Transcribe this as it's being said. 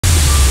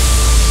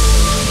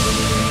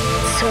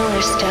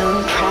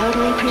Solarstone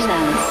proudly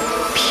presents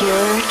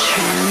Pure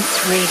Trance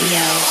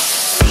Radio.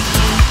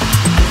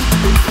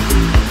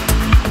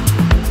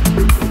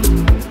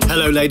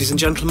 Hello ladies and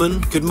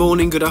gentlemen, good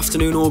morning, good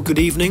afternoon or good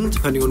evening,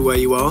 depending on where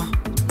you are.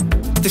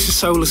 This is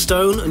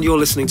Solarstone and you're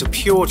listening to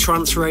Pure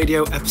Trance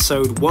Radio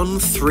episode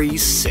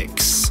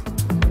 136.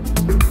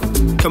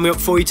 Coming up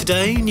for you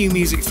today, new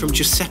music from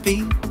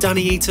Giuseppe,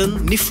 Danny Eaton,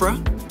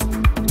 Nifra.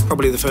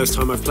 Probably the first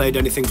time I've played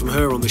anything from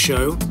her on the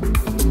show.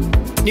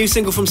 New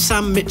single from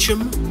Sam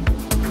Mitcham.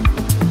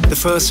 The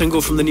first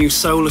single from the new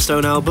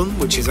Solarstone album,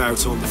 which is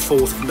out on the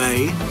 4th of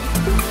May.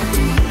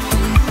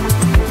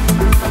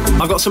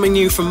 I've got something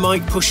new from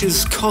Mike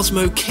Push's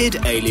Cosmo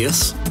Kid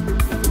alias.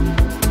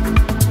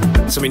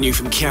 Something new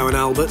from Kyau and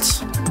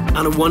Albert.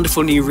 And a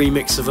wonderful new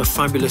remix of a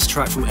fabulous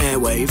track from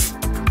Airwave.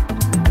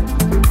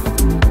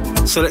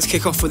 So let's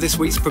kick off with this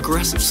week's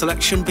progressive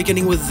selection,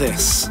 beginning with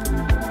this.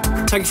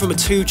 Taken from a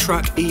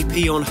 2-track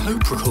EP on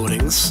Hope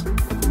Recordings.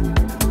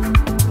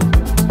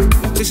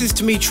 This is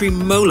Dmitry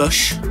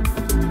Molosh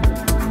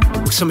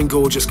with something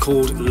gorgeous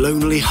called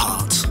Lonely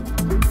Heart.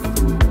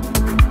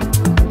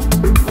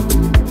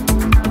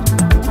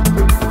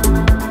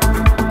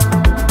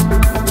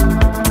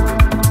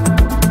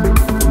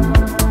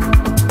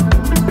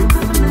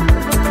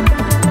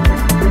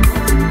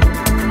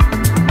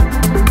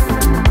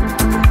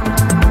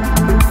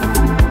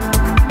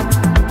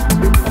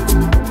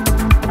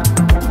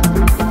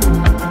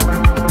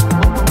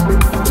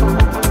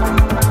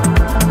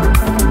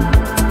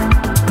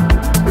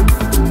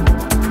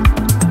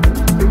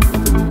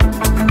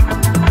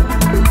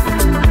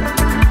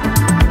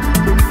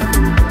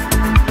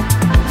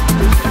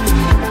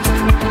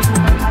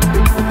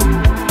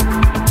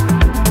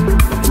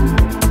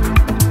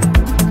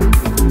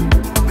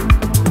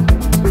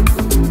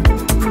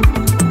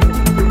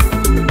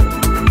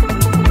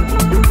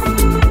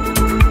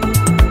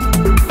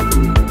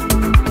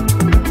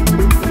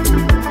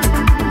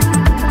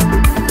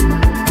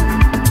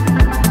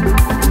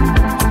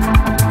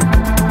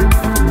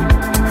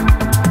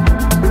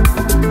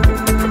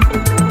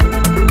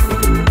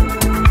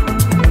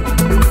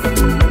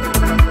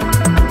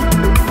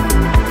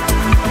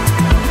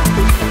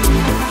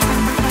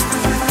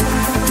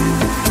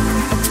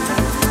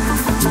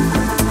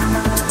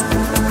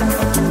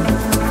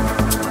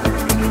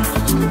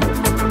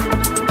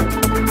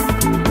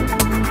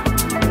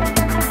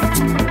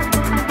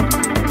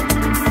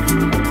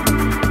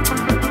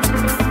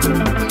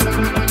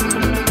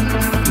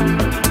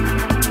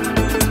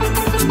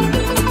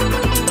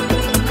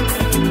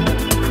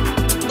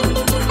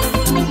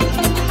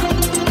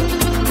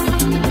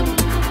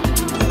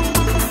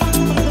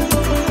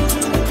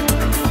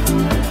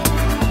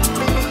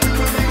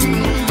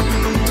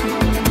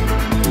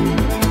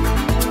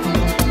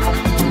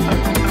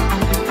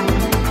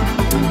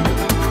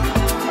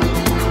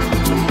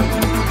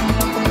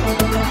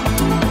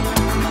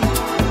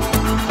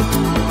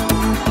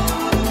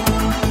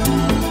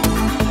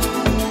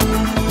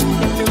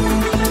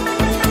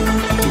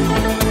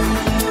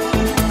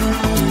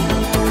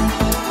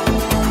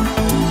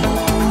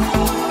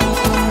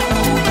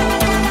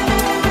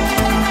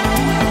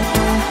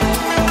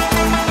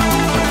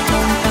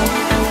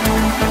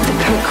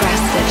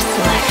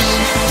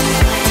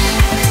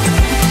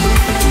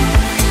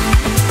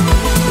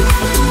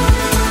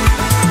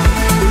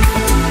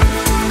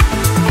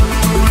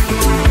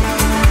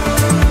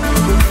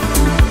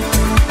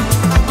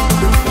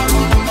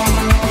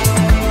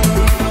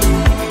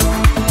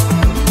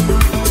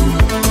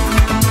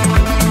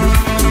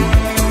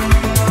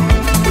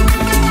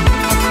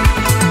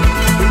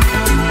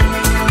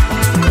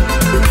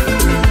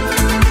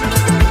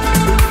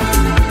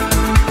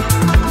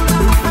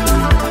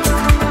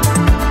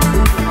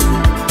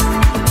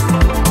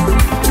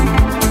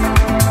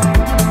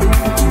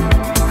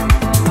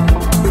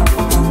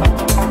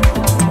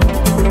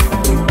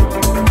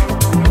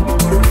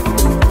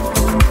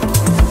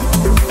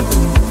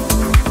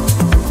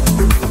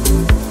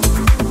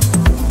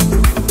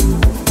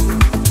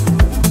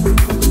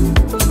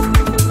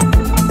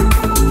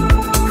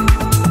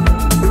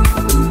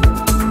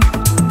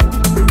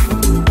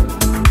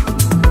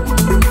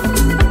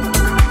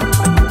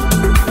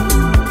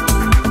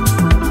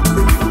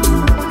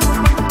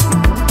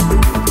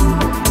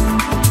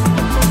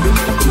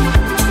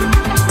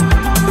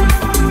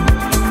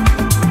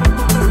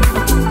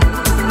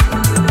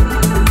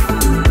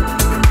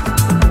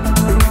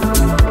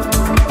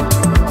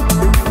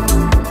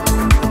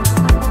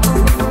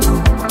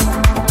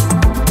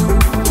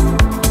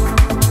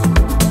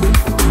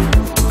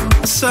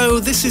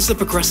 This is the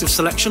Progressive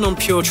Selection on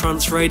Pure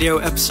Trance Radio,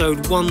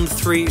 episode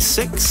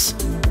 136.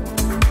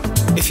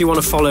 If you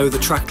want to follow the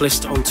track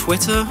list on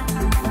Twitter,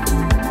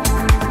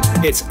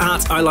 it's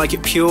at I Like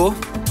It Pure,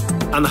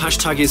 and the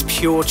hashtag is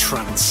Pure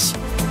Trance.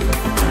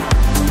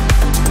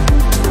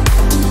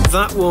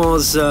 That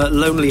was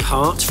Lonely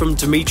Heart from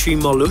Dmitry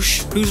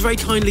Molosh, who's very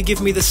kindly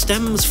given me the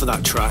stems for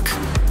that track,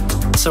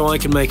 so I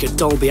can make a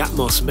Dolby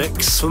Atmos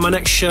mix for my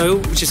next show,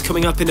 which is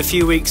coming up in a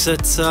few weeks at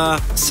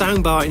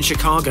Soundbar in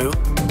Chicago.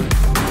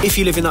 If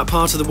you live in that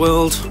part of the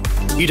world,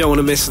 you don't want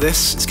to miss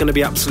this. It's going to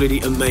be absolutely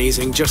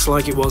amazing, just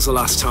like it was the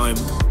last time.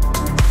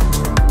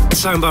 The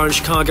Soundbar in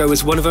Chicago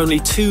is one of only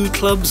 2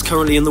 clubs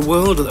currently in the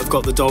world that have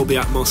got the Dolby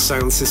Atmos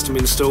sound system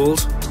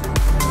installed.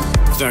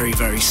 Very,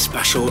 very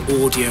special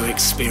audio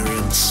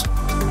experience.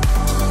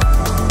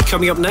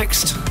 Coming up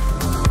next,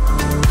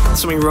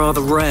 something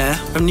rather rare,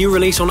 a new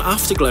release on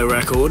Afterglow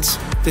Records.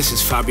 This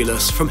is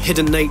fabulous, from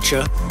Hidden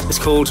Nature. It's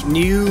called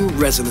New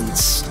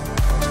Resonance.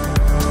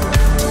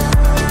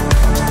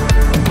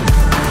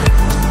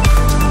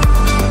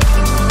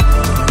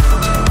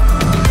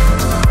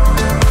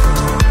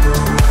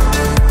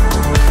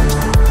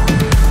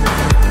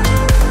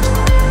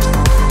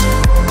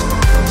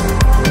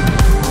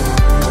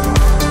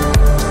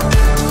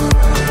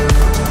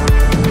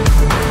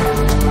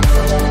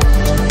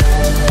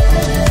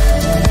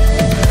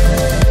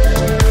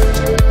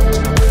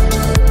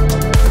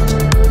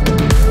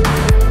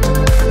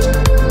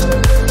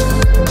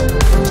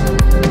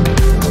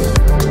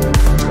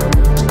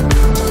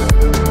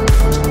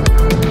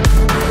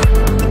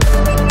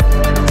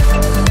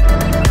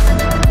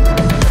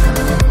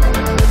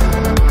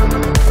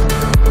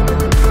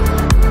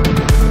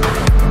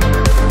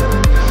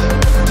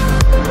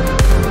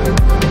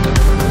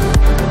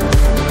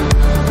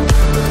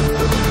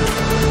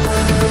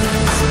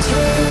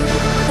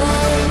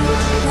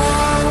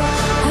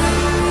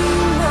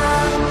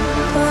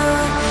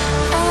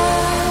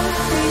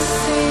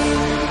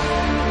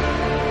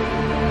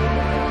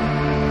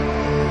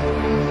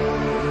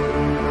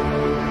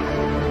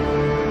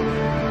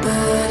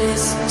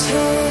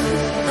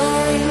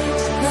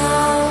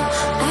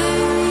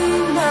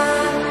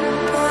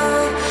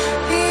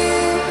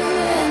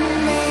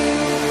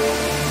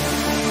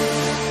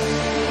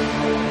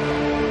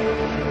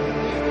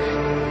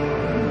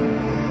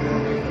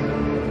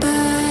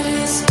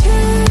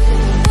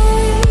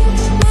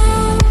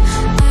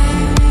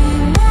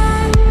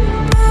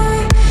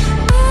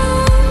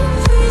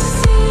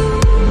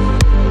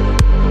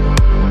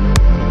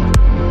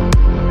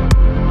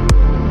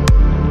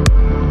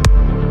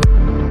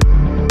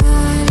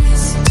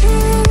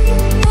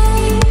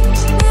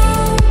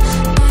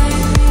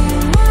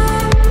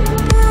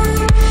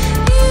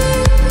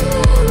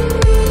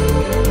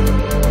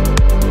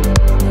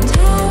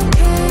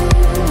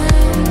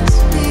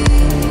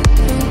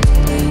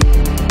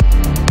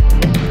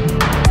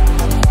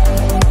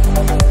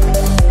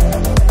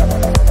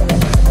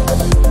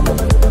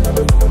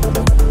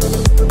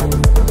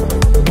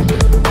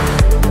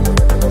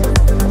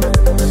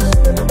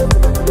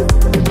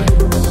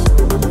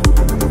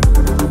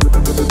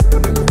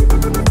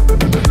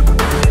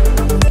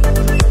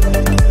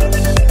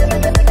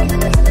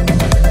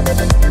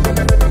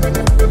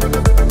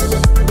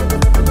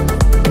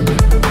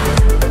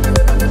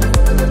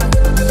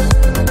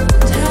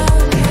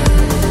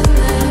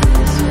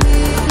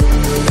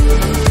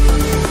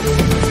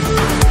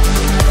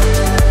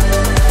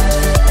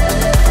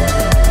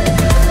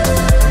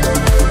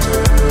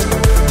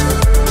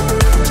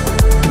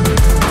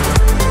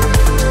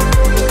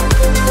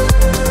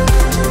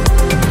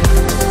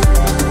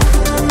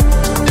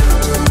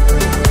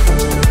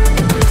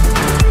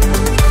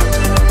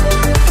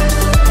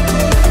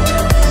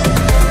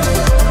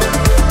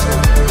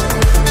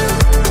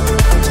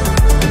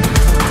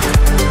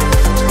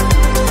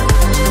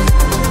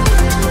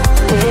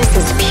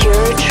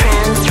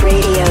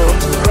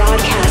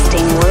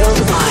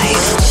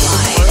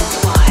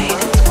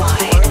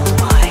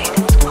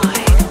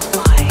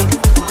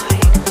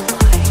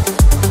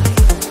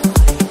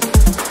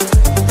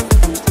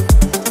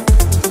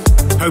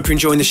 Hope you're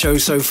enjoying the show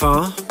so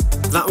far.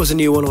 That was a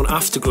new one on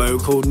Afterglow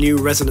called New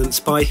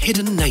Resonance by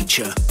Hidden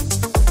Nature.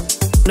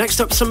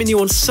 Next up, something new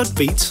on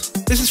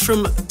Sudbeat. This is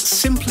from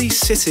Simply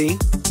City,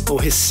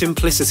 or his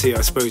Simplicity,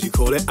 I suppose you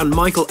call it, and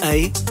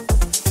M.I.K.E.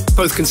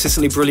 Both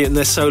consistently brilliant in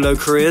their solo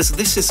careers.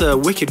 This is a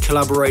wicked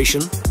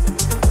collaboration.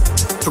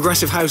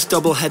 Progressive house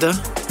doubleheader,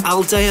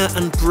 Aldea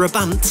and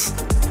Brabant.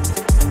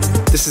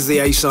 This is the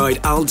A-side,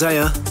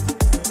 Aldea.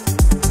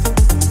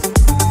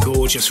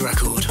 Gorgeous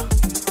record.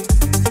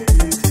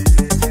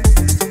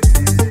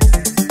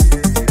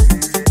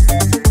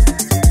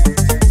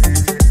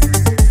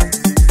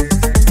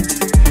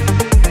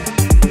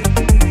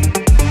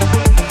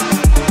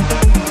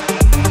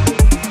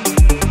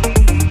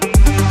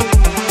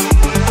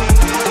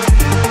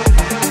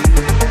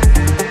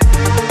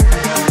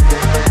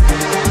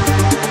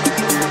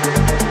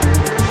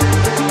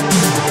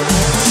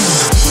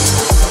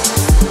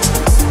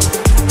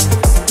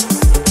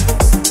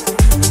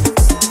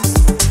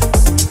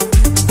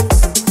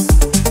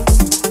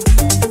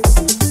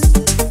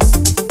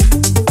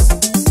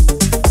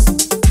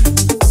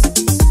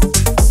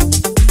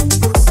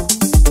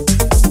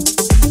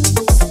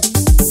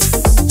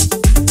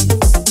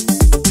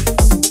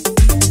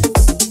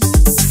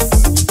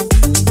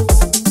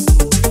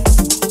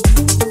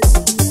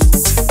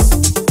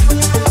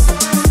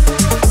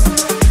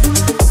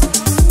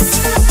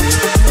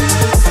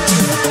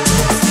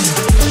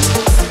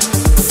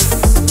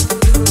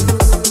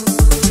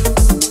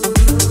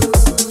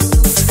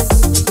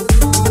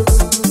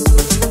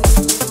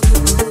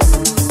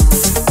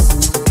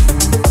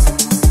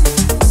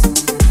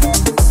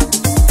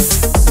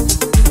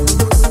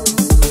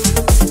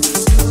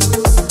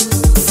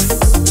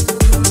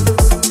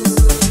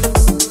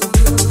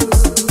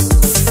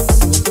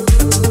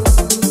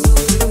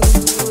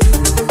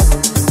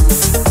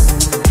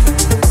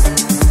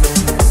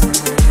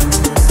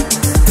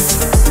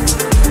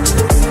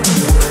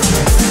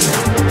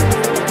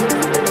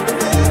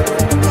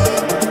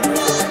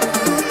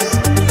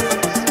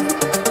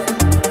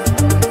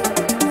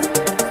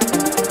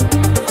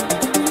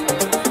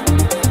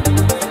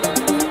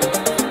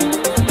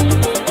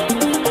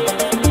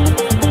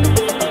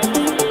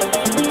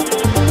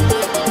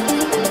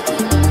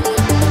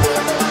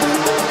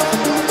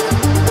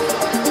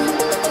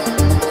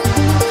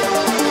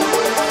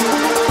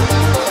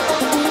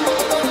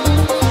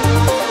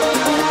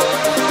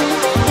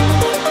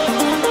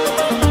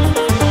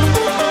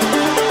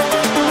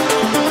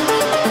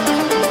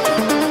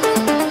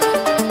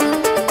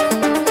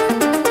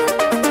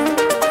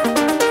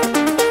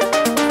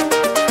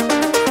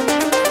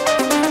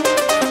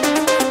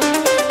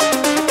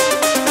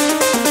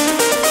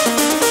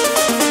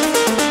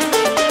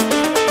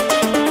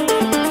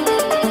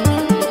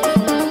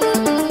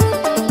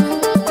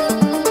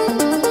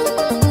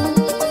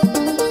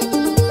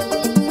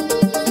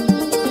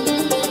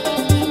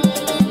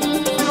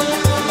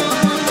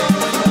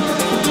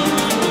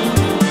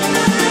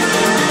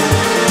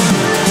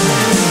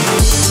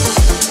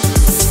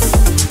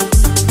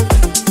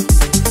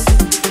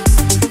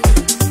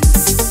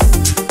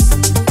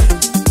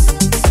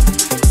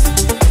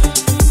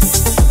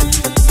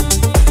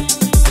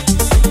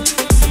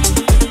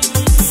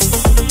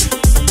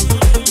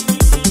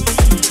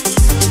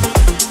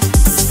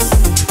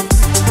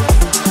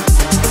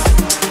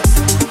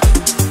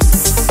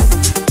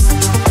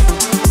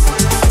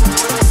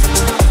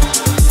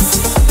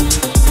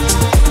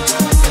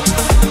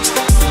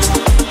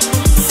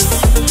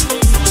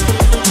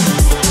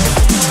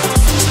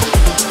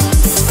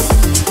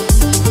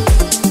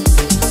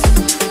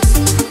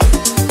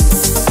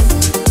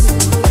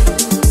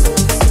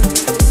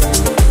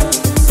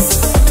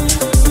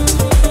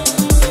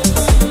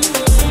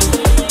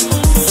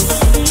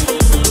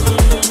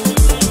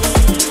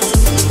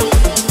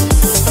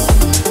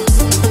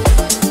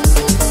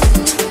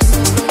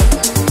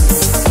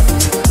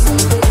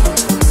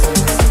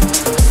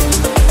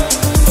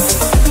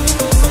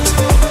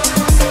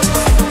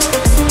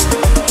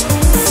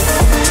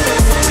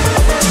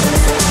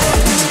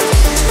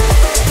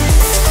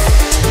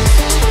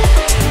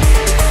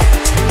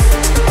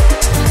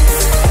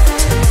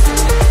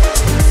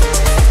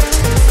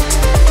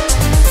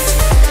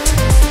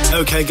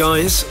 Okay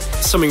guys,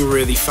 something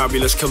really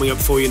fabulous coming up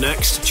for you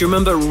next. Do you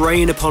remember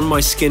Rain Upon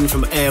My Skin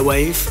from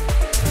Airwave?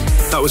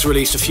 That was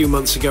released a few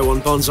months ago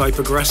on Bonzai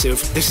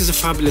Progressive. This is a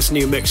fabulous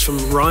new mix from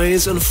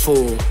Rise and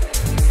Fall.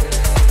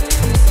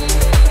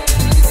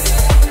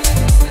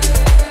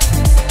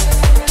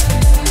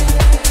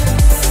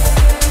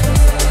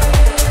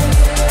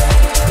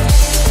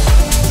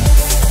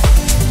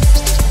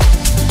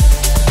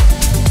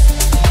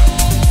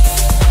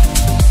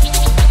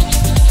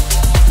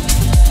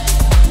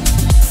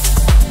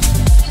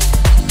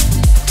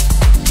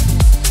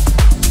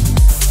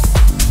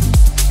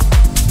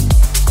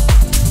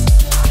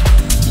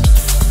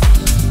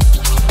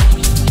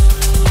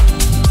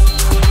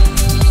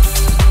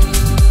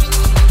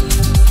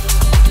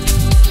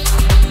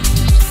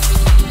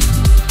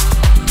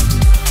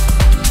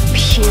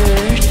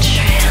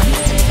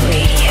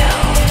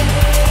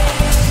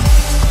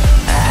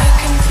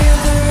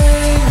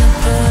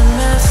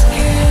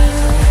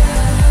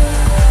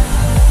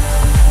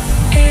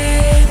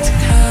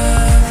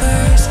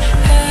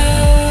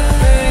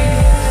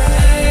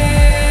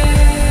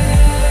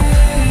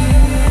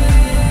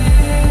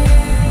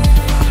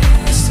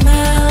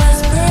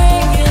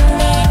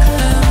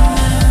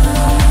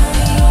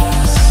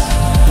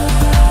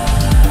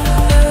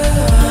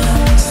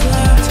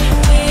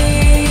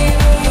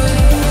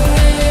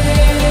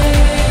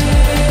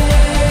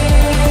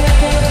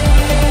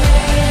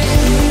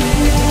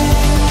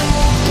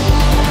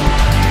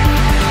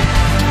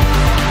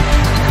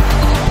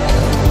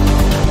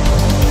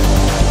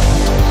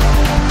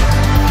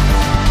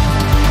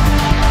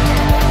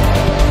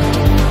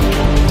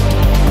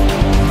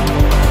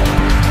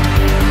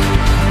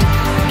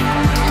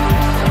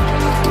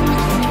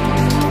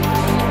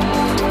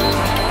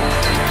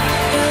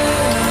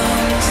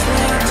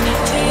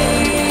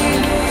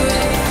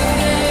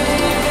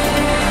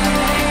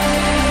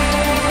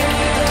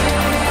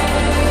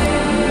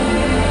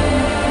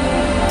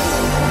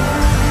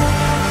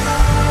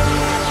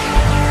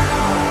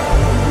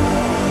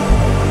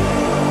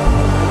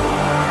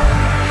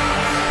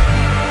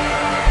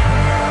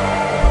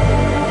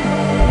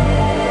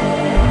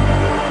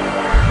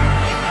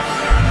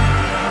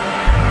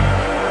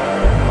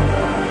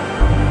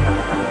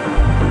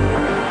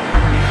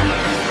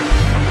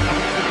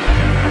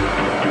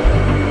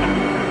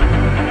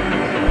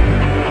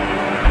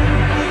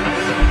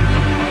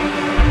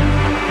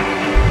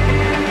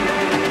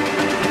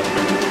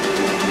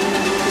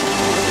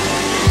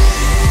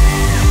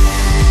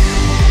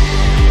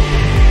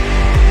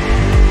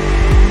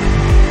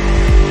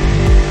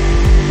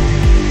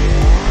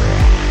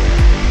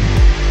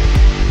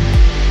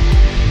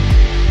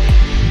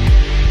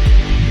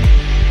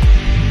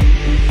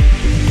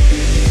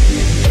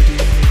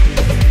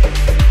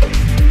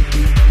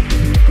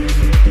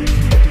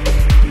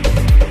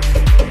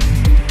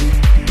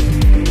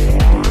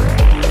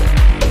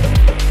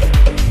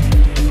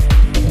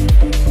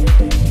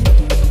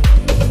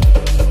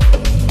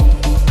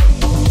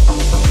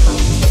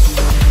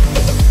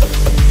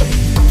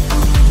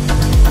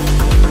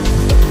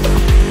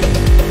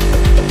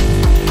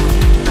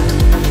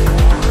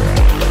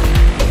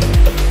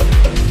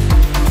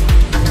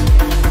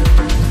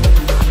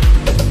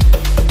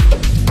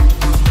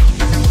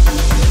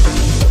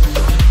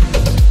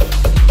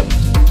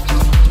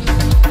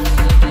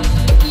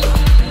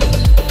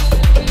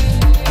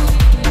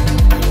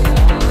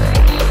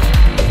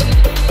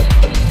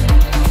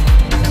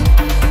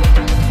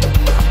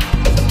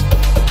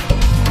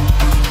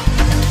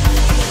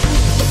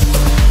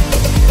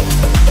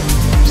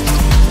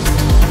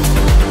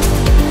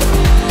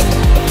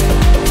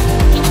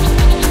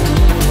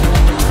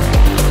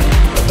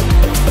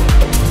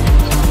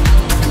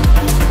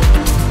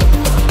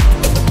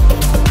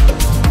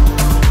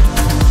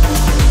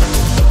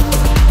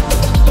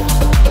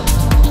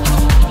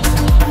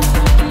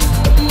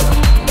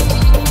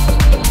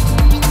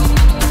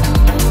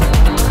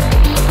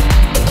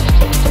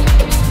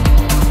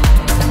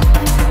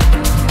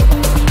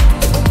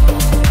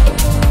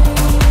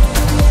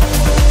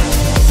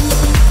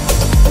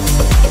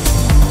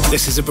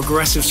 This is a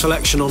progressive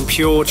selection on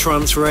Pure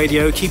Trance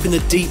Radio, keeping the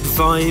deep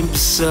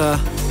vibes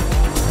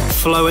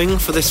flowing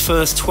for this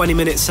first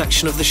 20-minute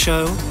section of the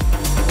show.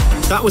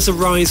 That was a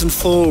Rise and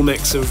Fall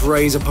mix of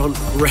Rain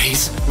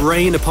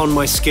Upon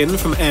My Skin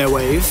from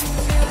Airwave.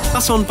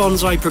 That's on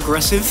Bonzai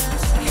Progressive.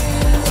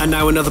 And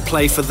now another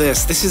play for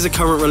this. This is a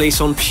current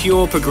release on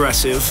Pure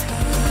Progressive.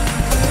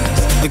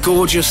 The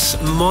gorgeous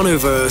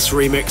Monoverse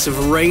remix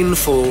of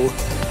Rainfall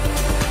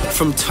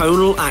from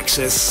Tonal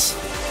Axis.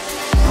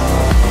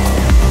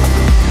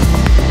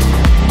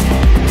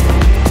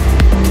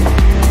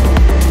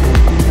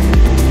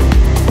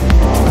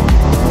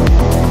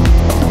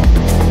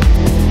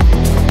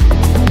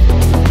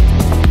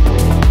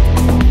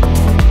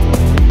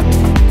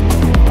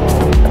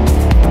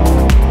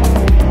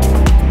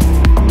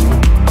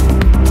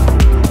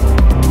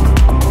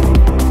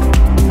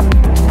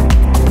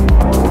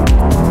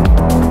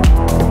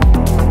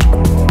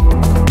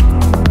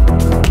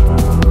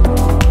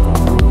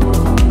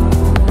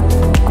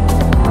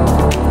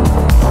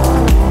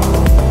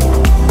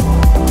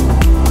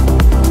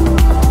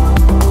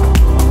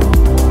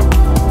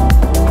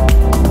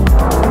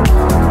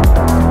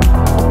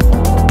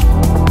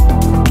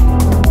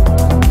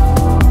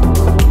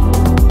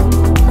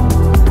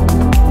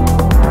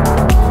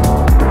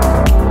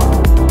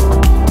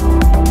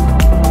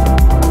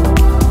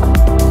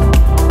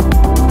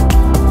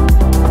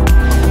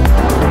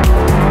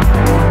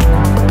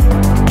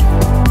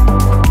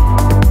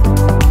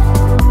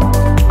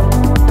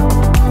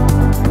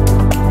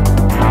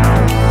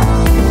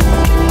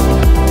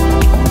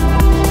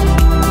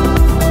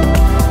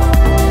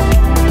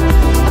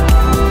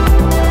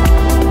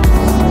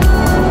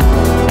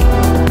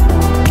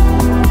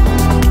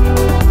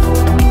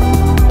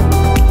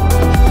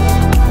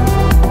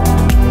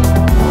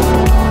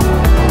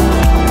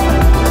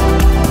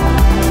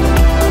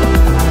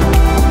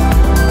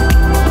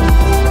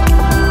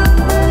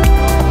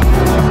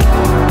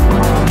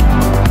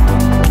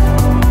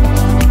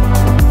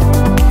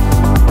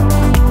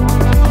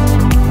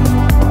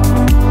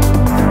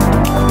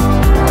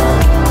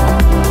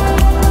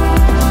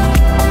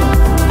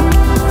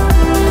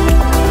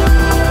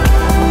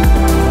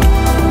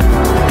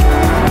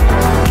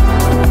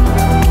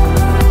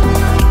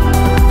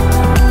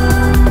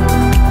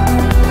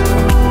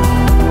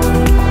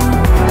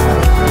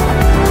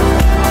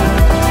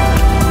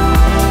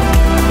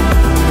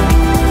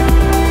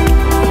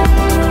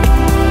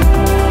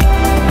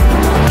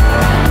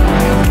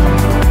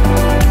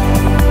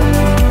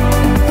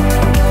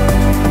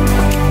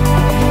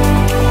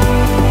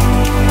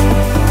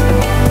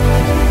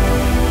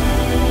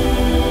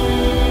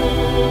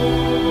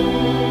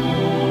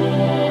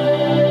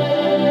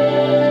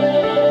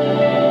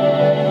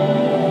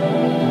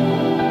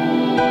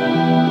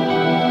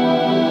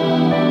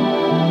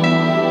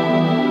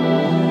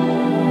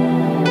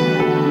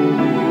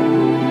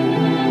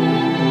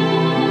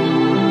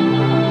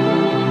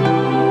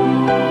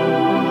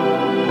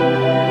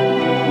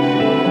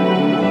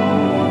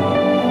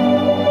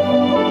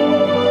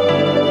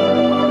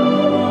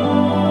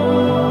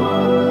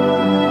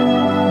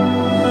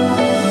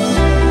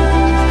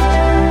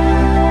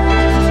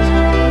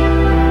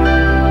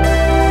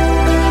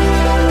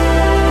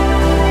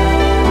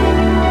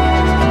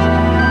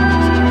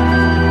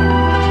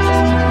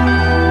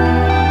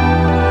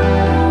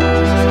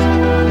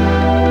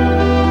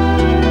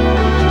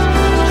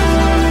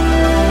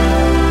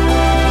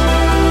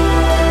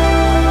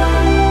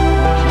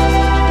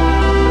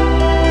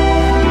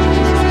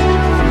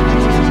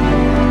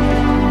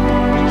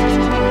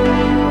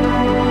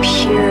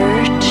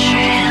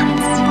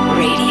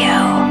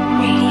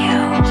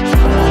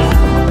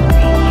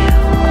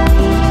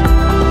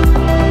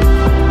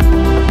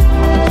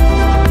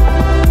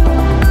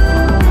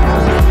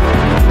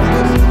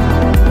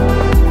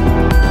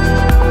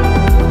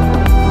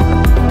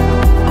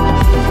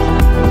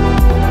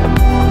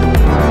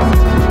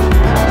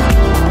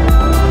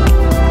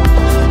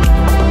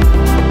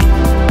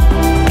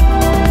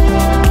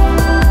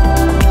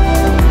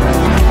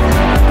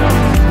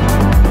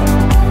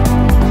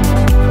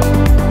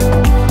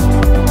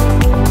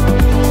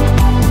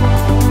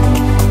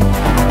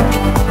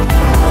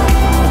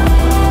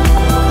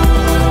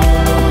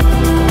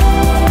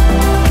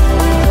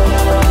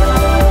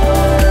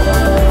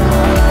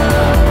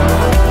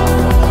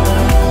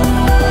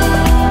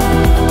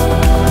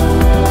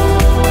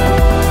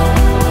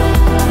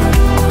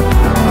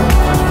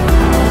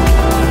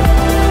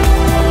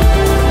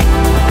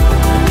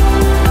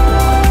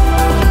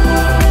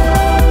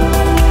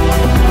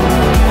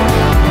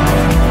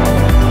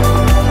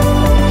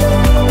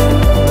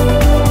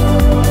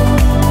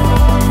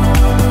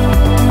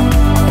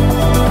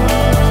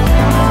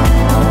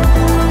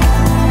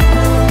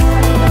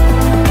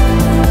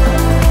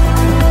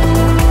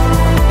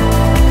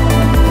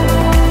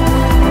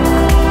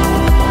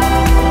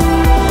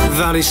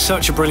 is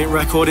such a brilliant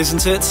record,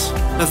 isn't it?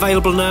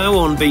 Available now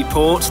on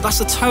Beatport.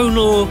 That's a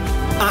Tonal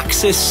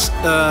Axis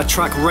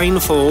track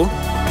Rainfall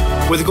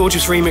with a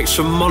gorgeous remix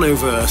from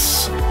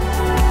Monoverse.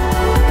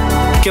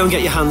 Go and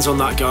get your hands on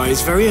that,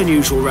 guys. Very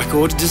unusual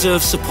record,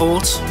 deserves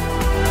support.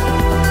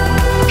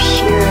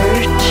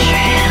 Pure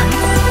Trance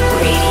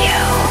Radio.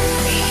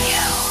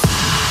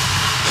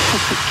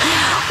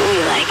 We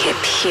like it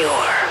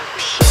pure.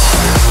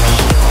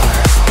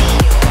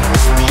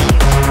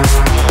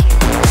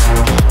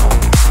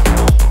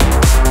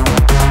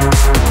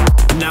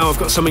 Now I've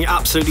got something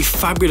absolutely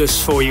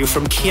fabulous for you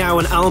from Kyau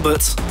and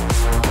Albert.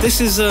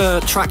 This is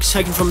a track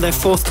taken from their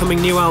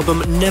forthcoming new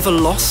album, Never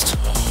Lost.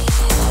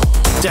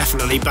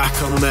 Definitely back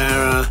on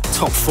their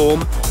top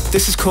form.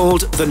 This is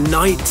called The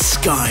Night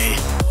Sky.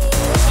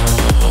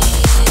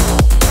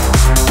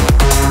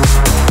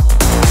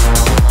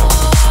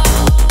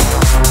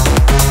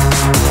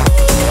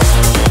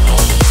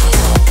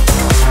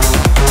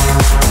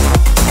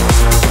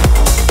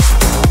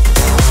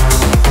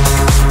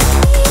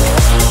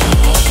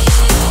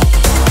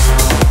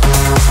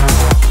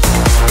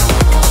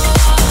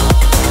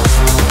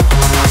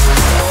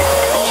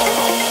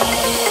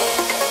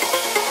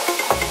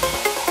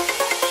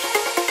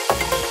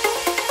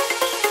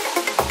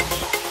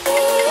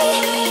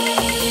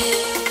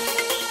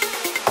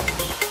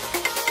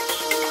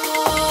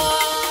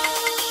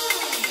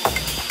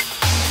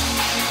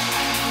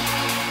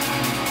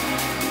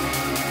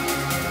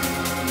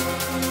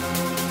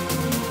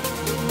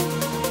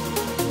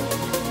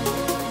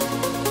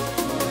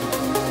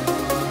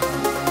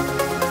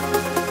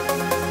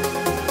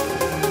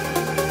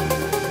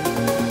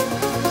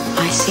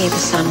 See the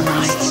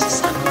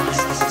sunrise.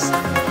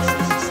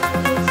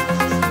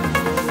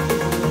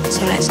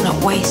 So let's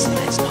not waste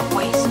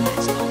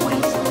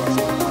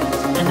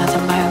another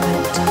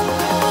moment.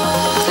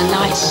 The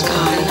night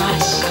sky,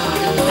 night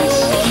sky, night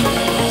sky.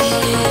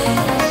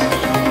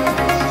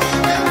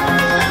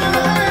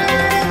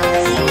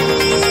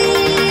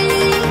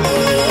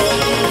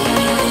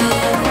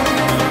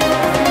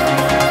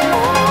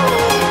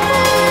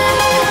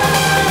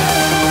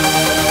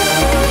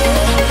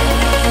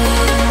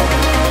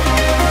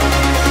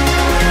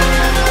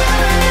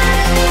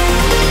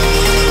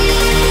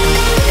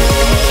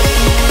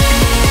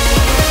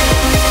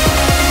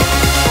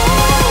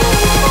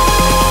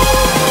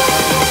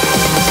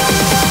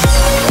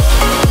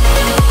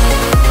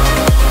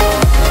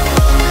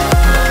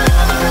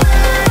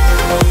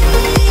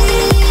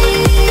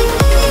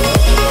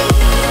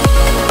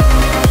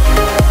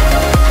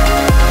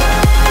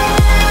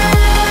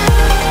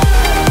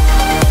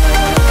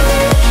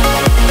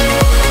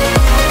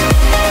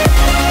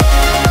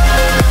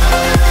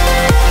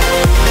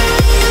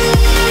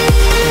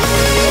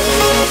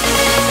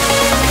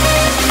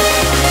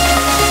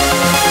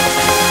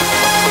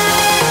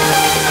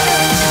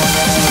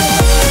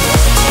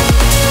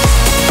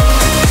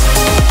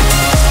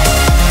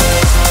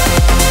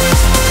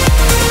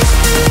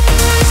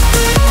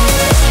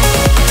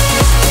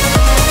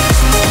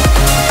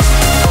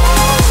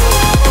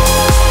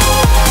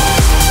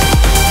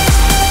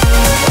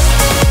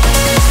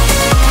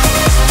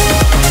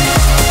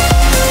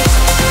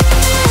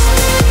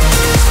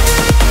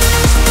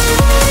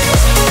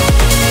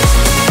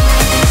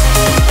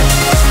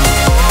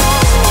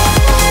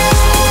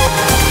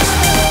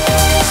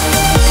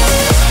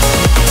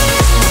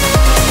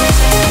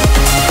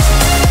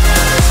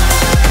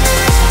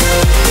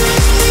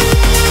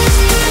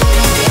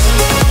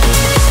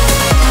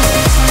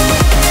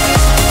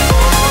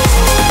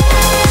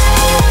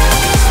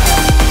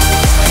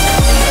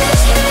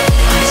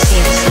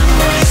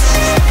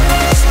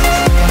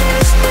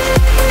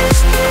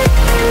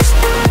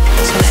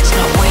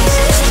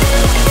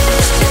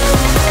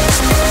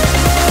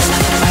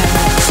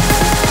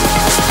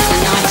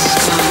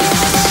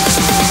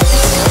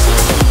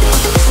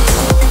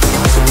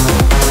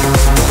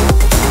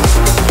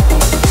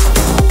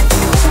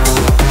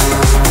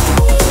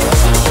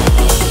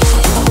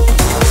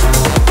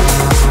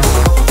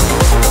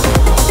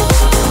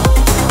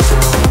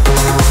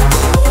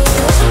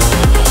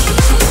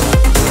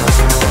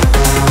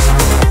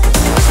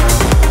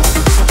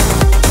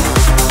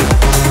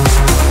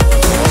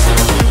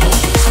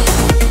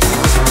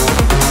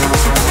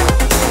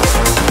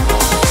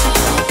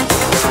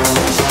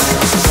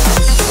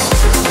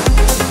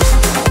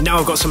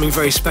 I've got something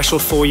very special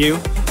for you.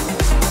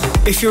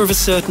 If you're of a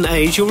certain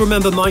age, you'll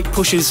remember Mike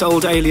Push's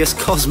old alias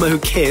Cosmo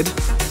Kid.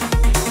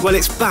 Well,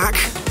 it's back.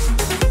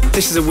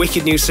 This is a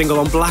wicked new single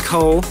on Black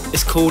Hole.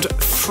 It's called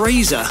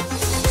Freysa.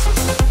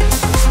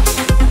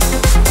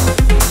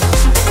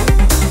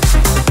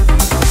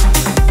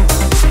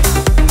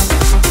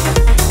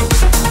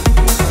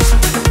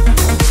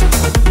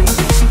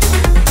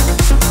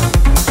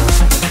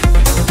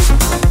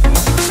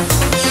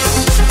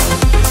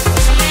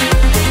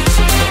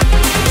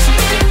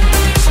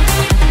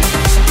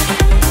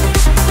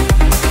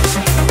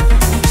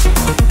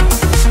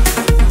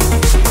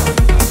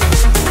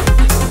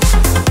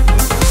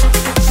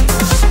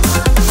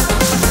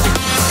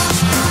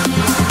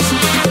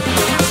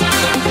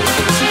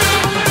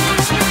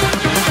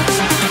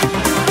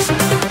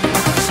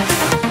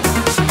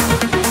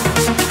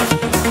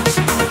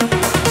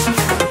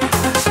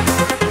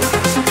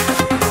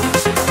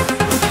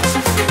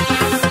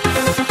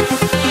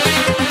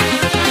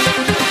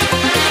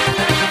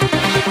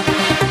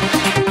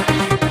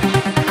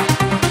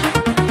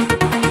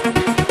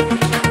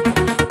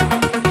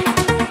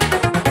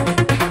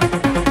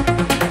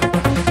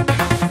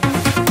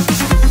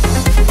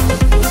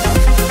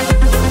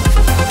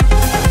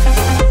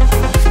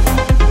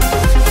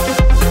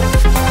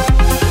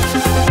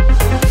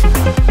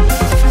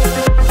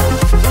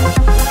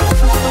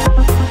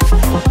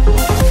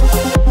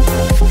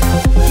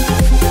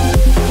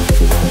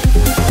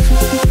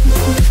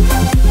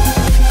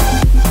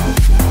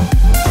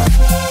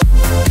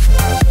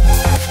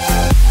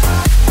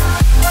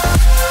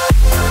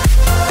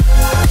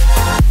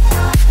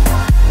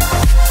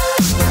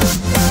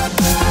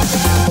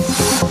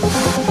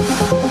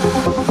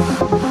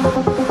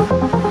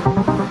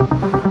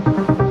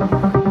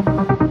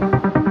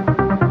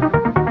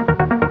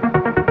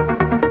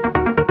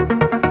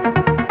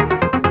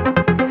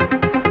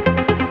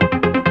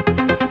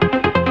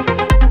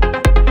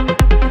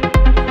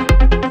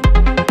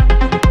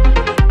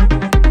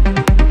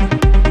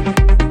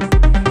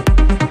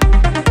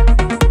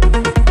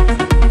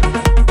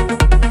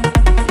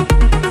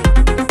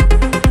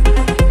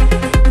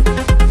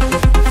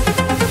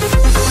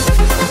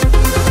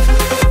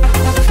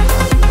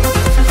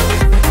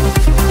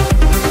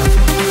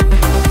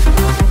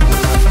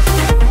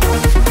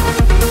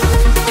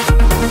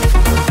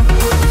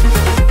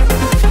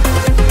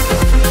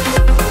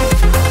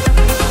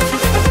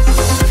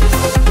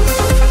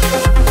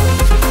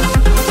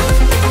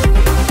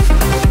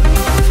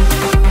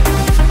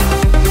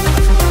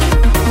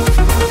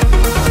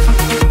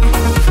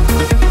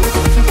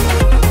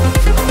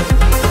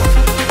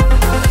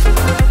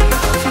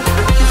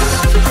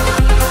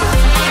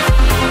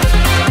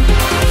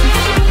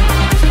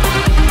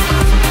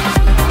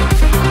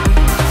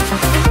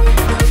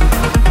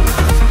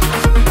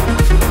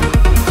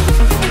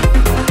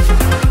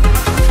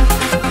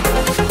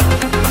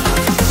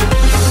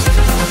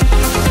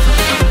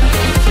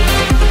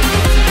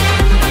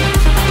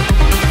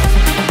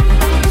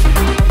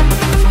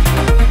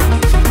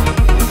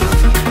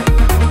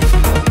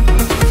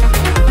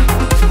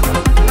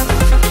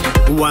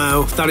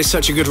 Wow, that is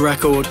such a good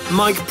record.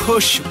 Mike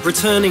Push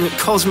returning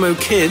Cosmo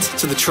Kid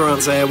to the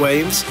trance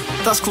airwaves.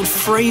 That's called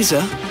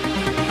Freysa.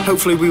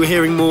 Hopefully we were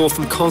hearing more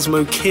from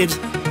Cosmo Kid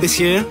this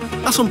year.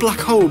 That's on Black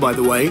Hole, by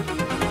the way,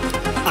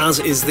 as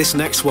is this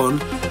next one.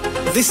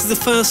 This is the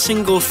first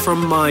single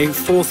from my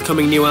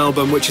forthcoming new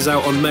album, which is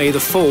out on May the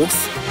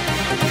 4th.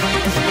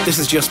 This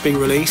has just been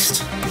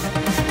released.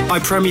 I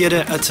premiered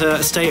it at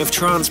a State of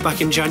Trance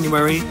back in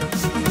January.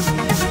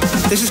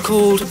 This is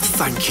called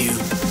Thank You.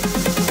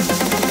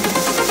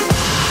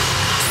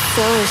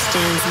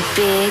 Solarstone's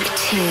big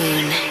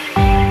tune.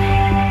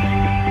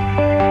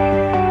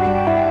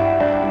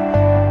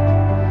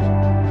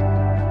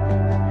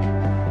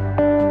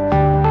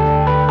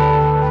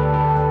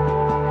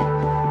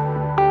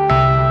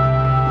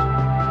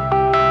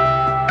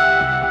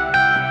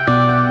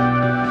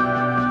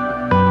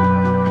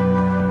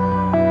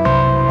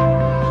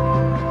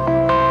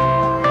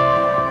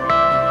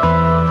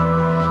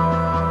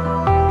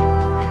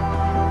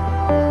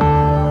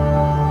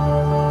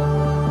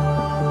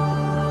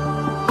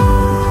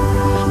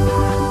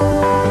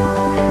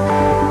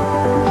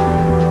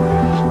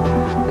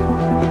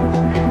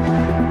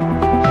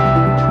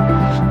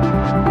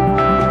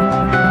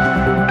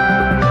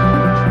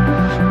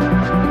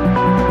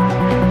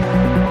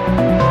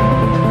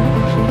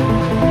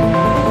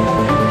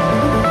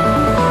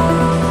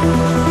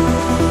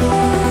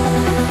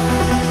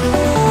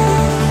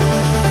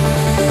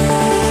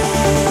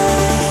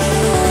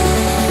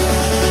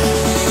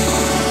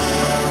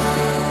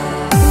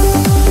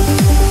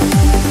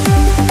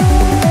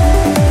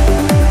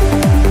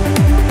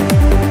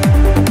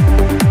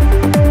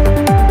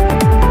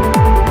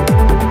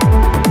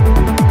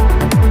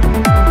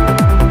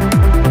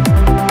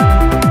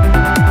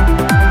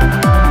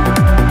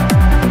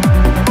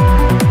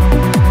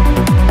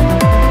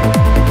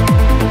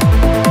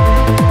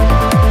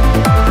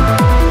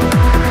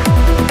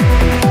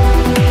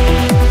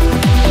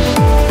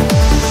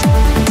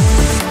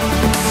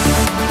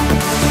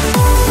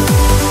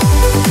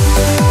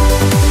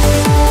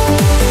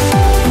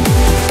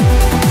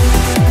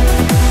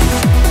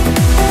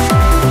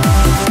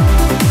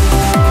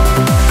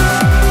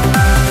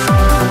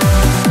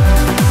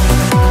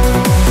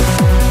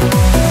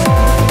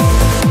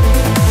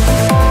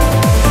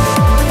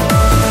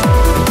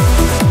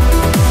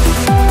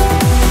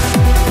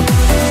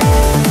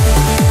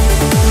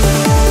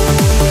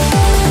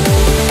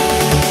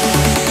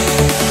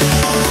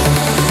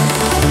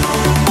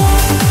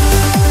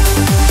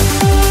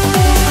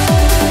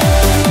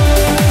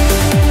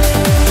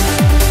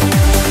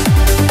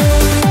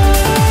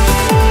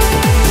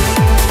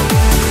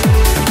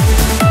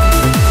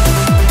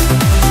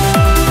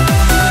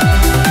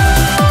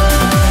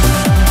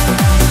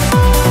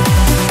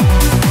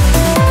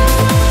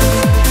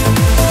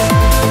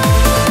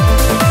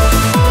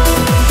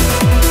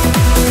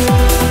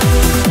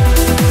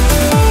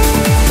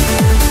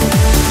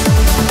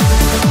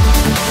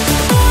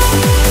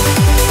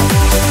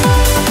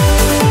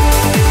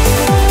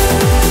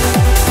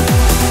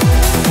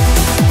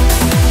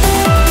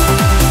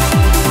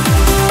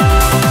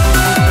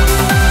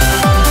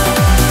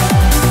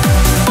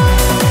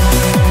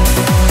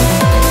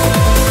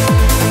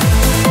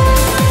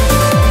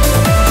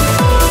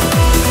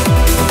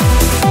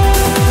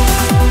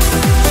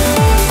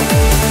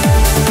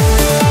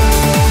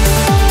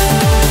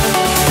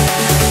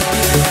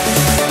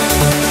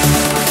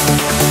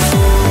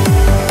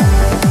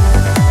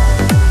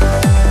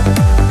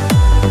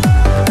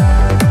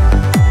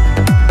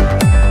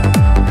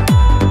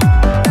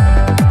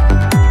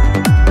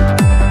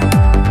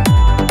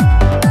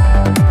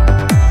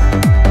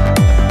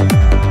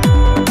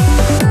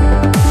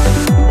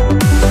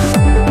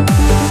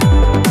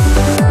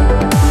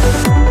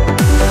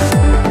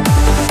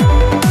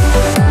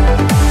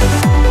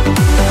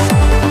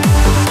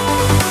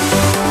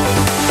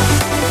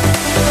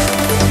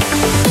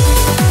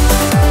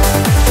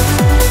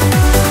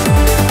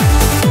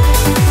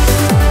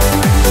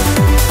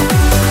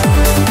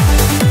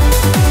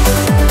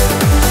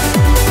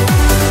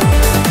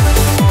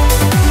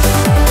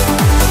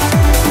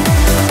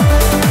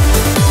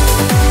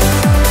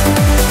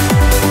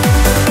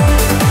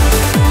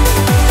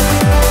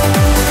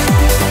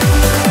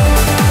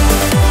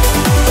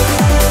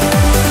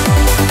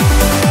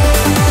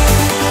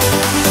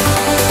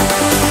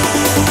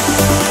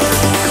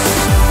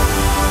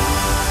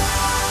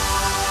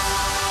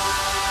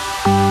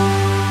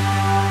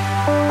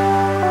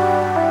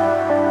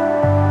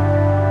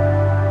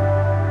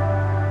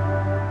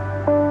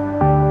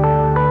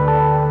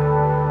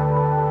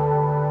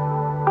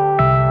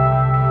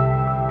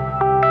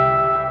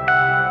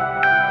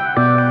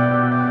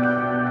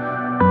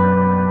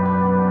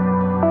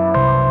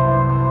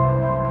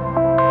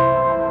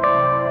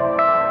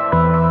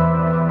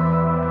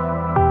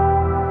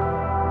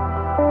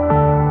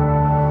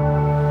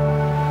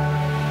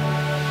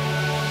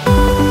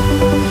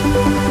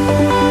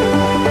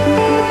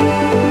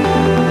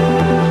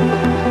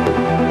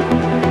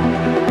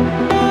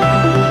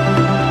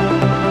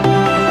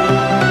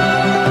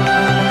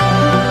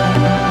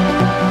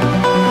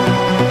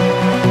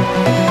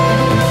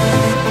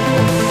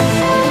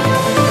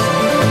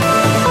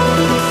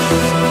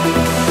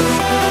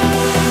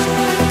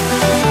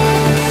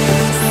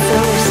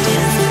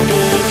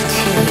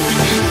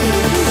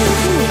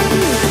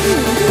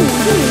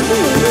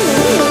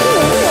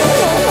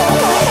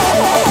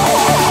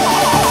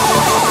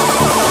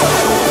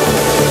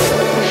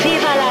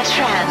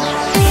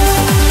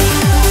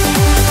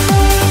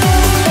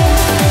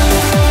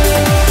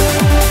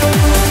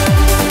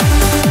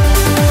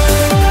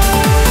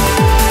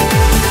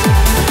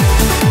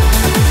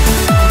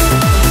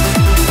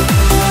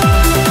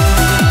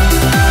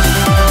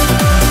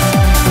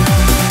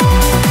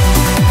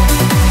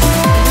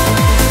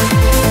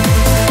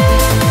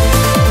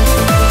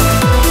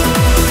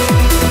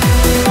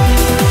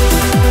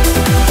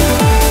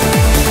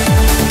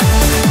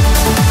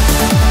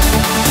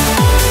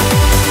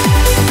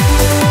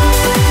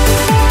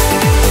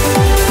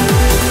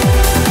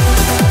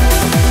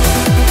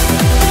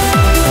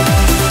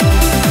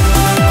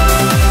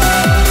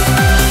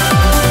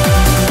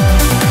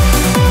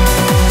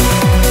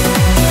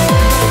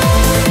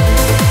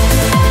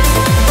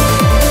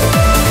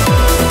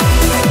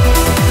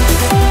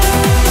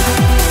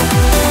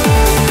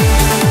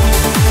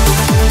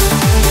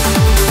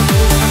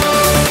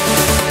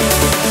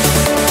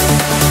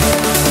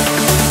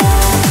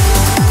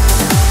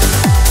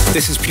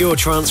 Pure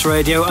Trance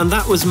Radio, and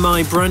that was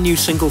my brand new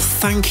single,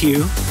 Thank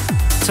You,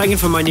 taken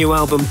from my new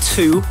album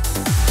 2,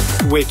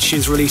 which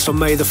is released on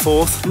May the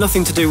 4th.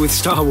 Nothing to do with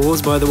Star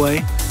Wars, by the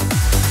way.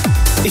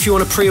 If you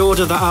want to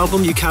pre-order that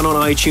album, you can on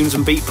iTunes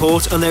and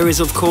Beatport, and there is,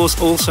 of course,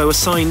 also a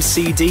signed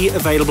CD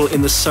available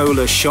in the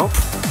Solar shop.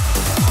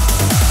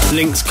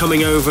 Links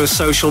coming over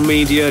social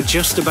media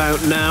just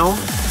about now.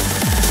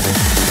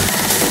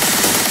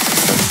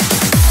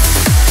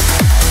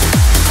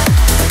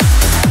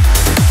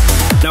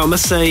 Now, I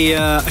must say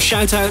a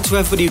shout out to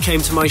everybody who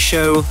came to my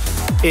show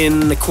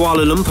in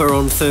Kuala Lumpur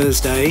on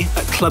Thursday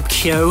at Club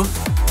Kyau.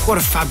 What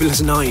a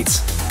fabulous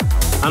night.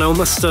 And I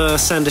must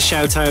send a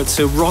shout out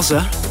to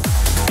Rosa,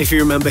 if you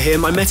remember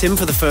him. I met him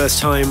for the first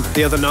time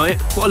the other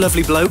night. What a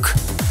lovely bloke.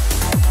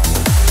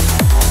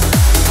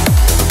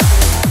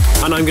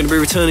 And I'm going to be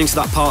returning to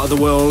that part of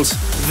the world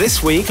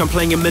this week. I'm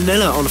playing in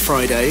Manila on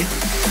Friday.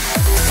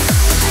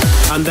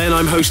 And then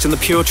I'm hosting the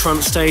Pure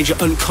Trance stage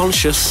at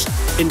Unconscious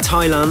in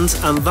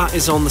Thailand, and that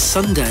is on the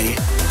Sunday.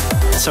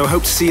 So I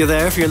hope to see you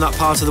there if you're in that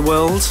part of the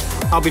world.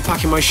 I'll be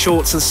packing my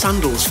shorts and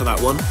sandals for that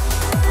one.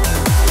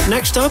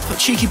 Next up, a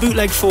cheeky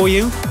bootleg for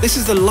you. This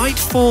is the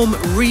Lightform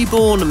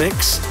Reborn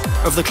mix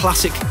of the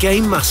classic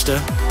Gamemaster,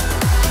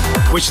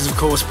 which is of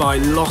course by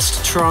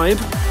Lost Tribe.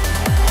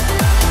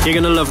 You're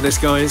gonna love this,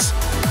 guys.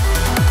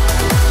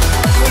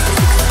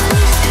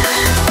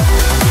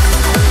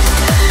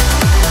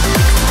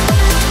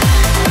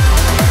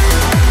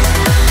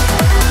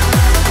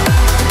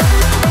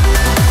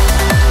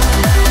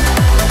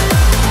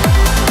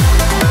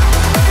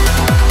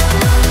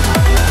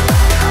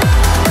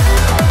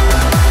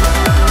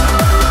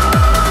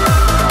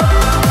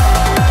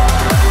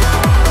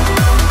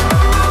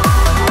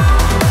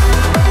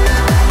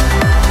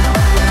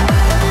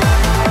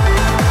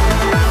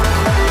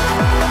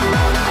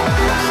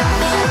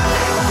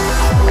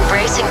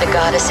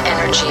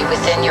 Energy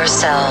within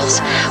yourselves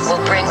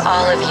will bring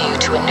all of you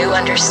to a new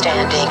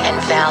understanding and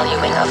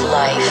valuing of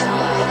life.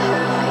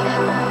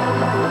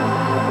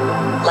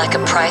 Like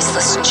a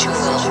priceless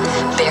jewel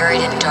buried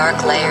in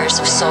dark layers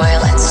of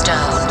soil and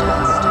stone,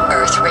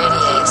 Earth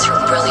radiates her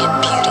brilliant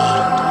beauty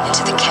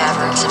into the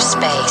caverns of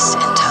space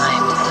and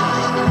time.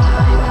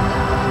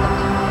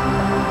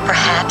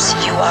 Perhaps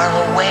you are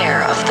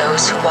aware of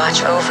those who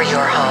watch over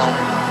your home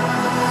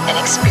and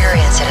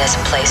experience it as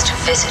a place to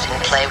visit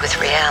and play with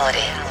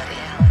reality.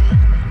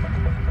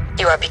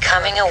 You are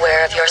becoming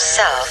aware of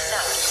yourself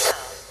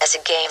as a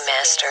game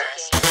master.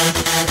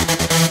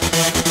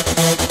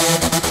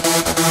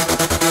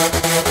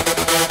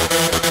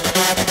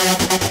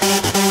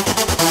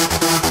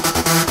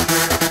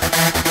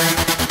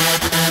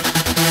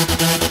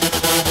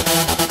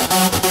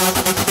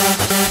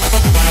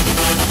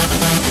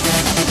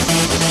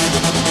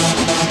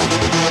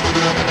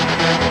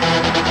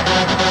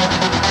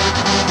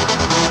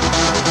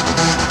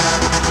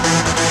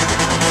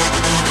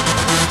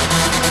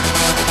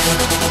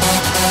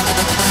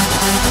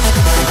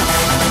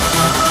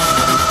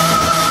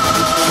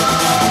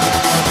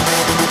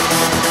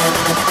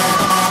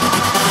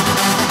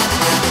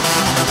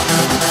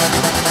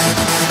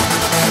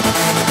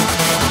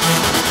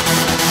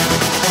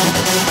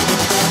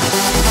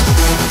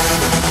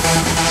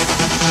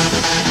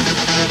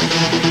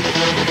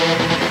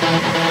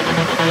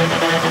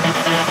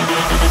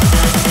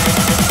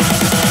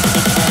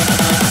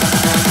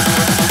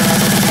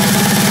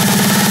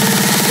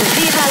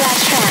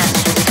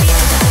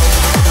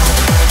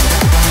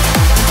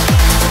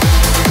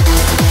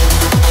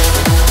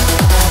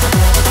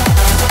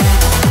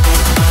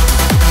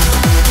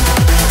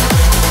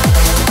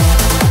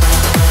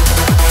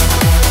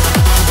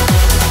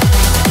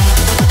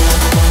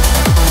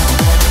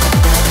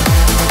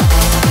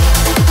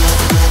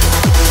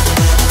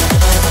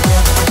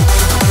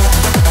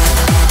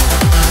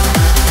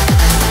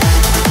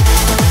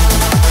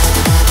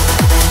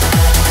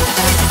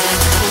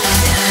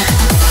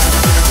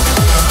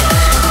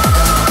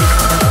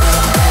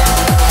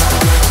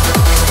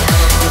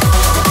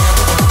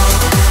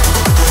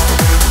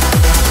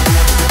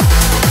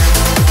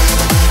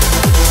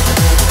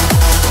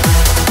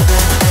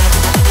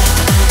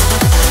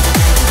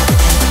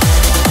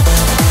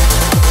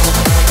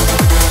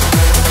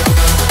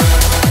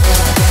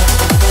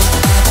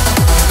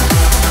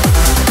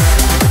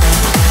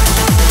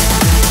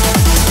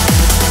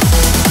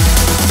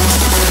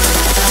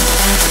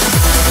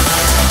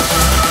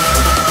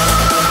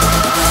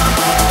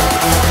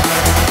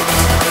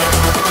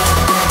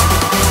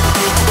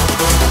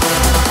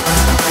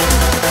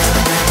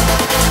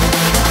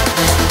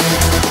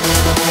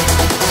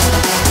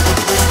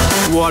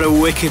 What a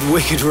wicked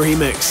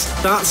remix.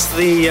 That's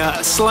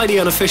the slightly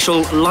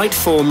unofficial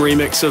Lightform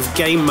remix of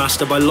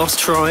Gamemaster by Lost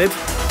Tribe.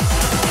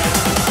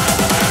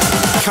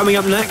 Coming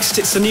up next,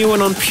 it's a new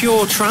one on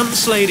Pure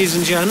Trance, ladies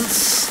and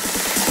gents.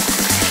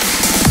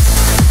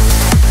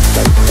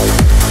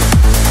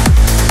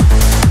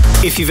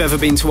 If you've ever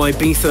been to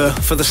Ibiza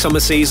for the summer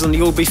season,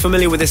 you'll be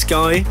familiar with this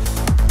guy.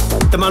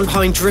 The man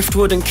behind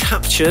Driftwood and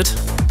Captured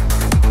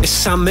is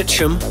Sam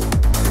Mitcham.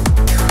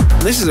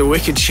 This is a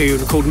wicked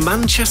tune called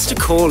Manchester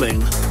Calling.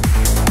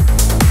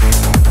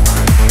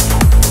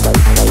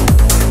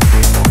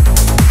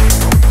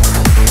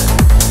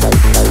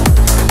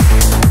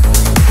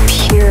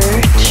 Pure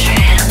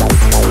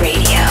Trance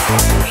Radio.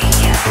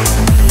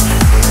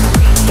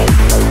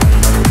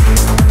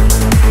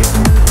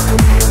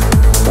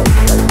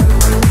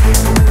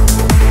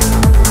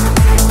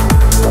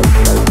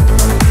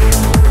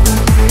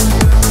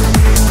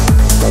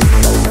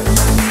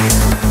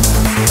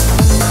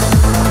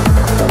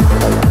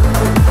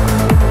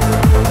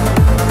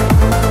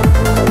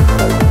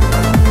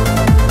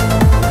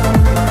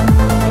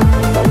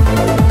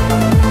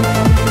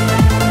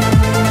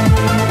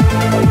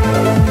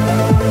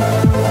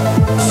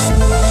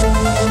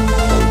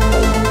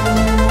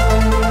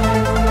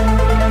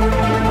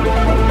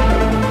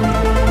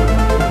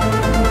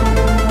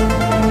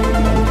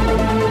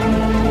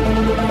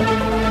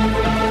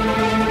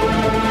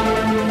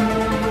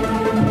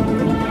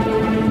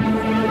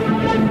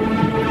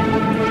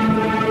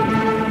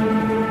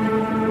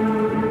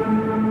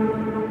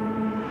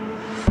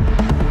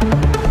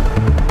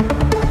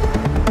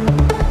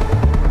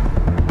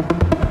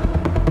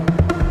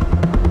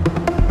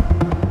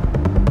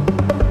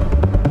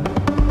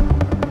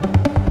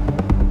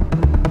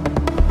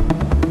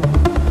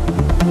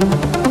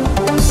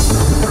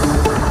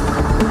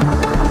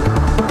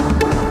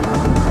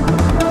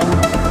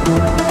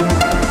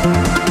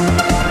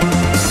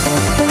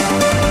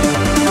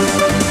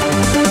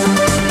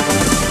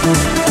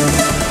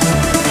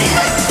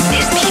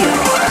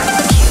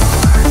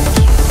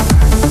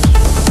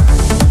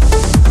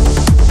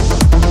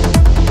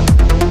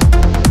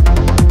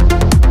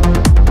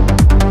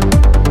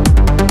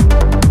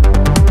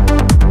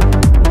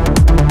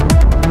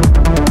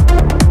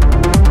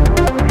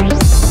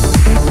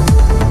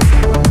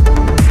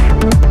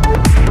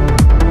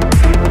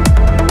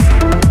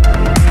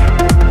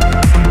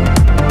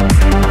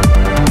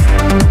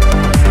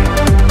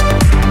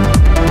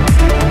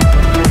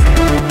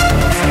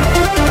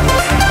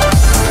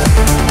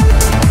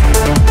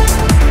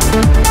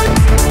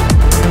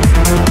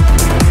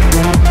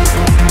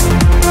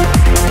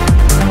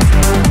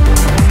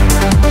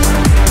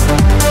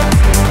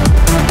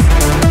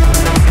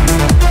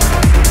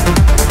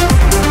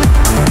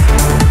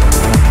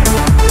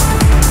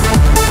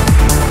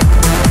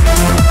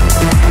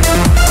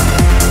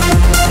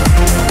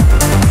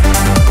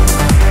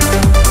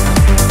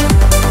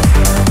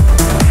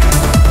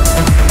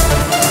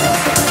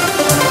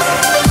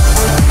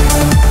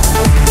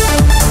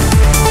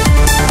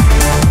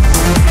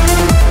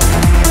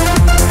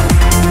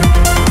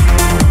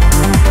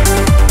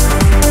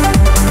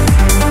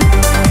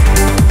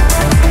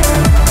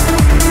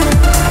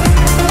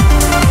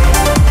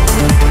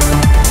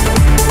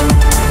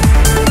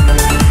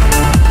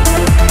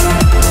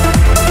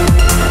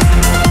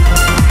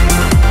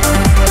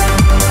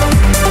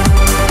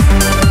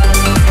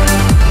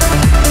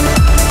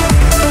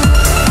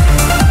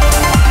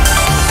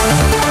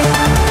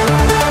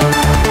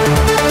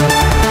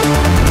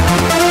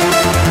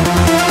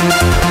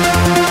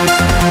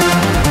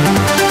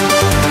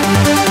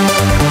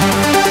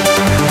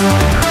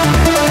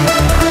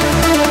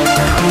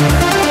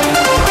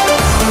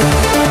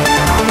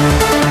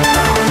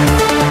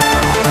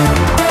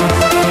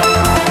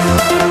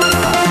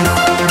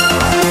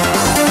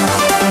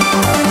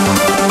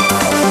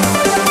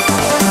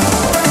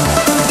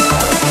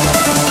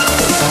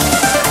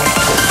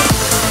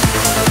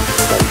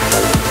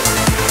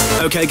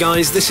 Okay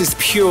guys, this is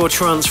Pure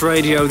Trance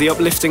Radio, the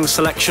uplifting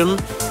selection.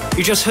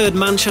 You just heard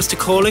Manchester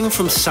Calling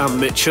from Sam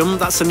Mitcham.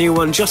 That's a new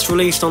one just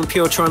released on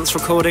Pure Trance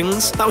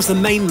Recordings. That was the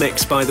main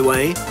mix, by the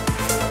way.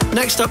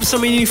 Next up,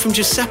 something new from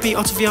Giuseppe,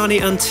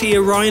 Ottaviani and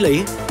Thea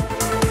Riley.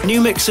 New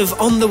mix of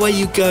On The Way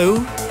You Go.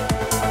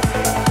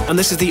 And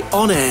this is the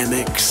OnAir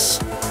mix.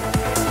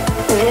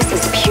 This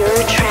is Pure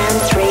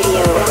Trance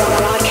Radio,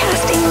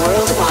 broadcasting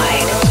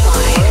worldwide.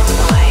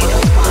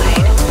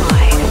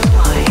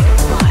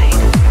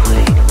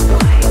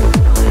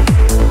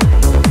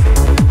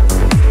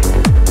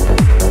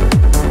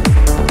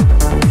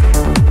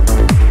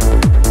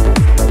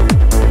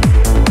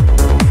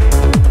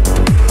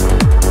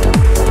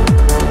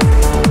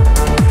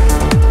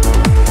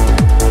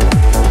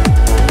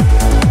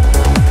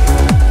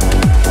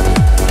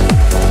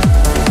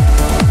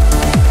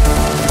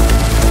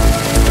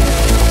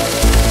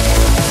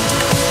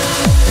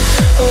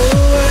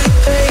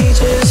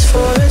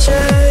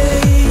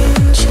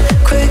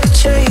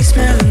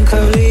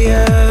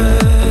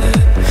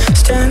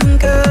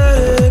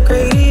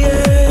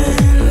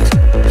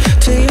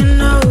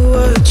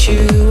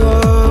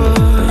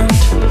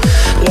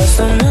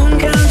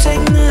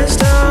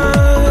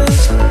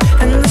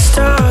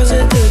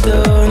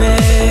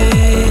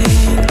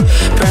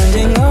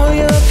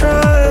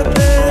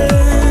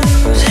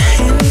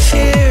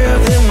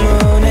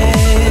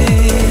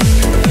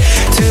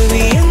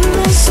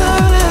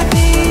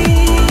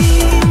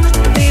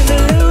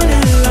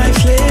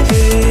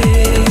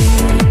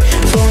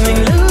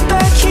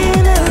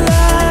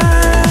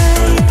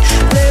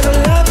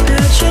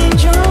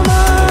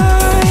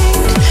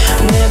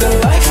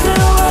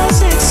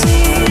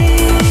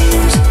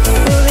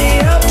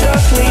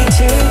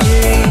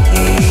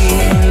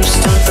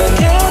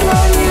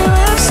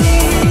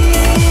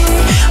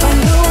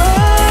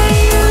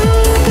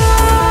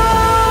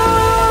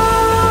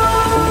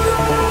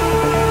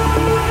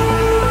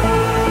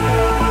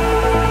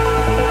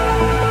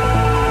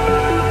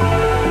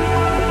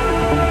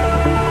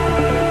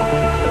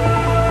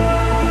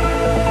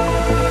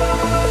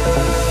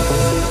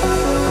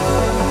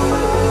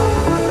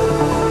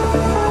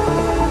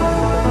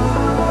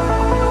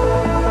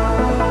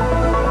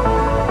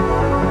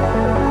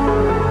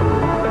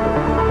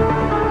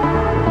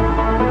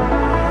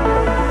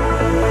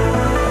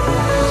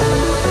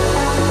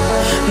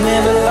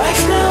 Never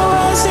life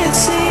now as it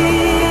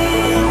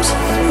seems.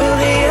 Will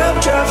the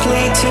updraft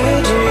lead to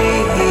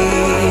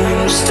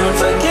dreams? Don't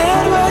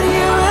forget what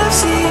you have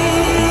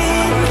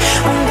seen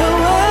on the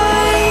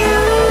way you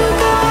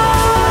go.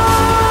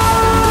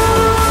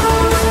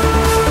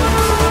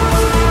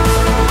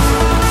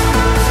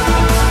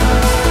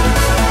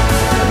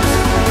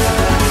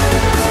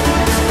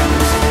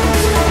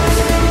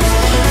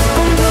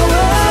 On the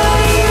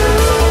way you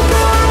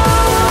go.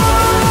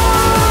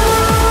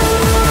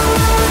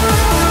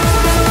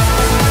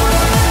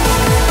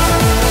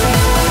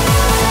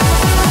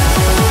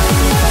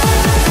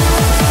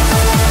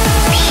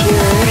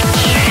 Pure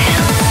Trance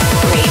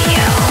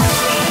Radio.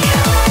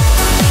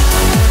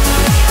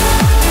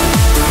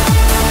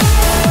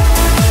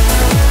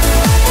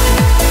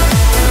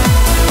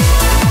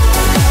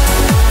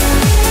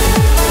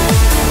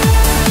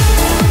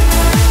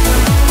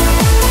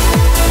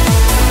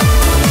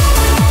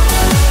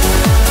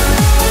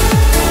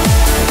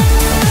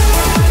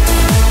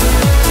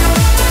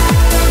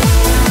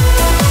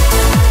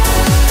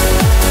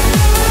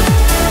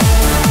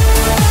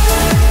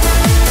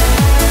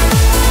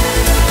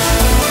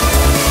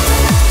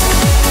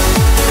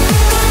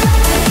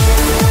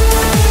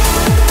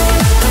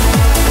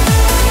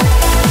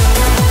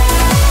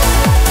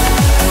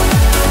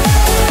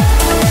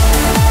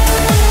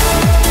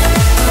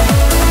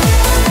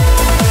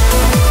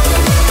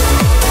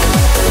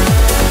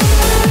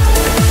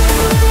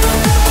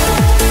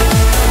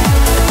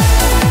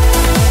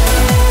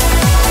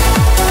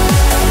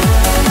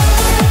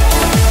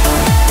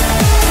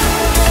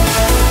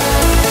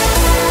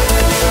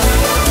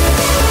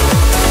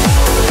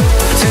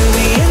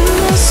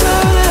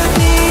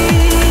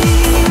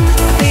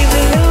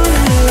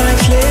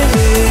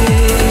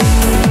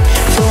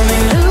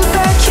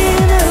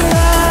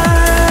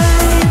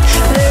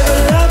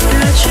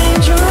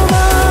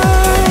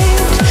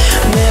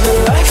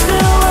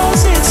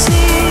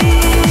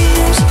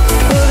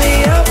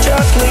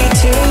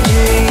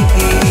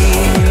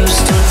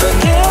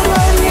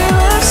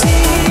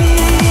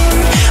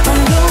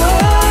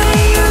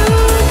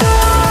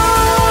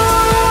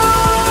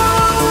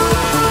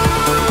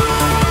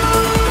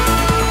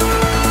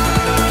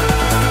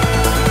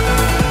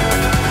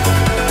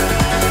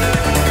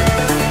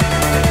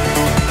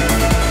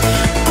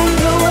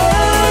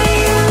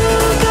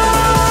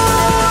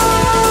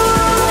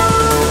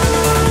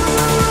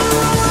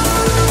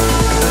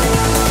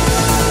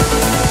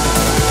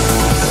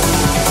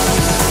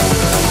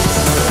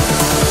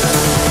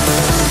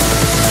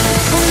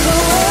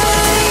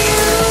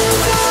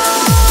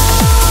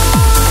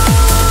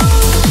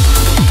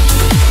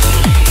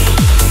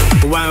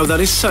 That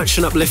is such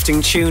an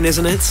uplifting tune,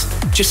 isn't it?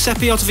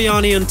 Giuseppe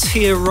Ottaviani and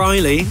Thea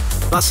Riley.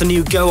 That's a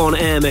new Go On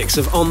Air mix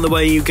of On The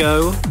Way You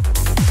Go.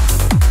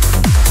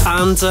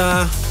 And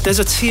there's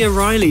a Thea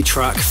Riley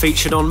track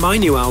featured on my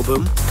new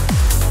album,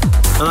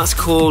 and that's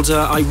called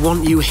I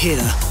Want You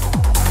Here.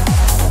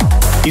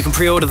 You can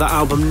pre-order that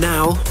album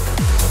now.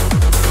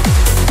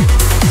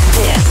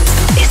 This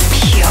is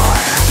Pure.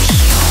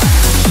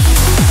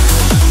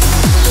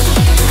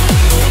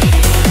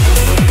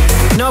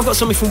 Now I've got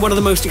something from one of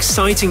the most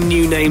exciting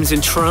new names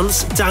in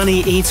trance,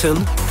 Danny Eaton.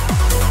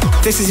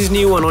 This is his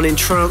new one on In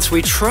Trance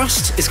We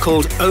Trust. It's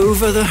called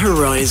Over the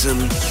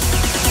Horizon.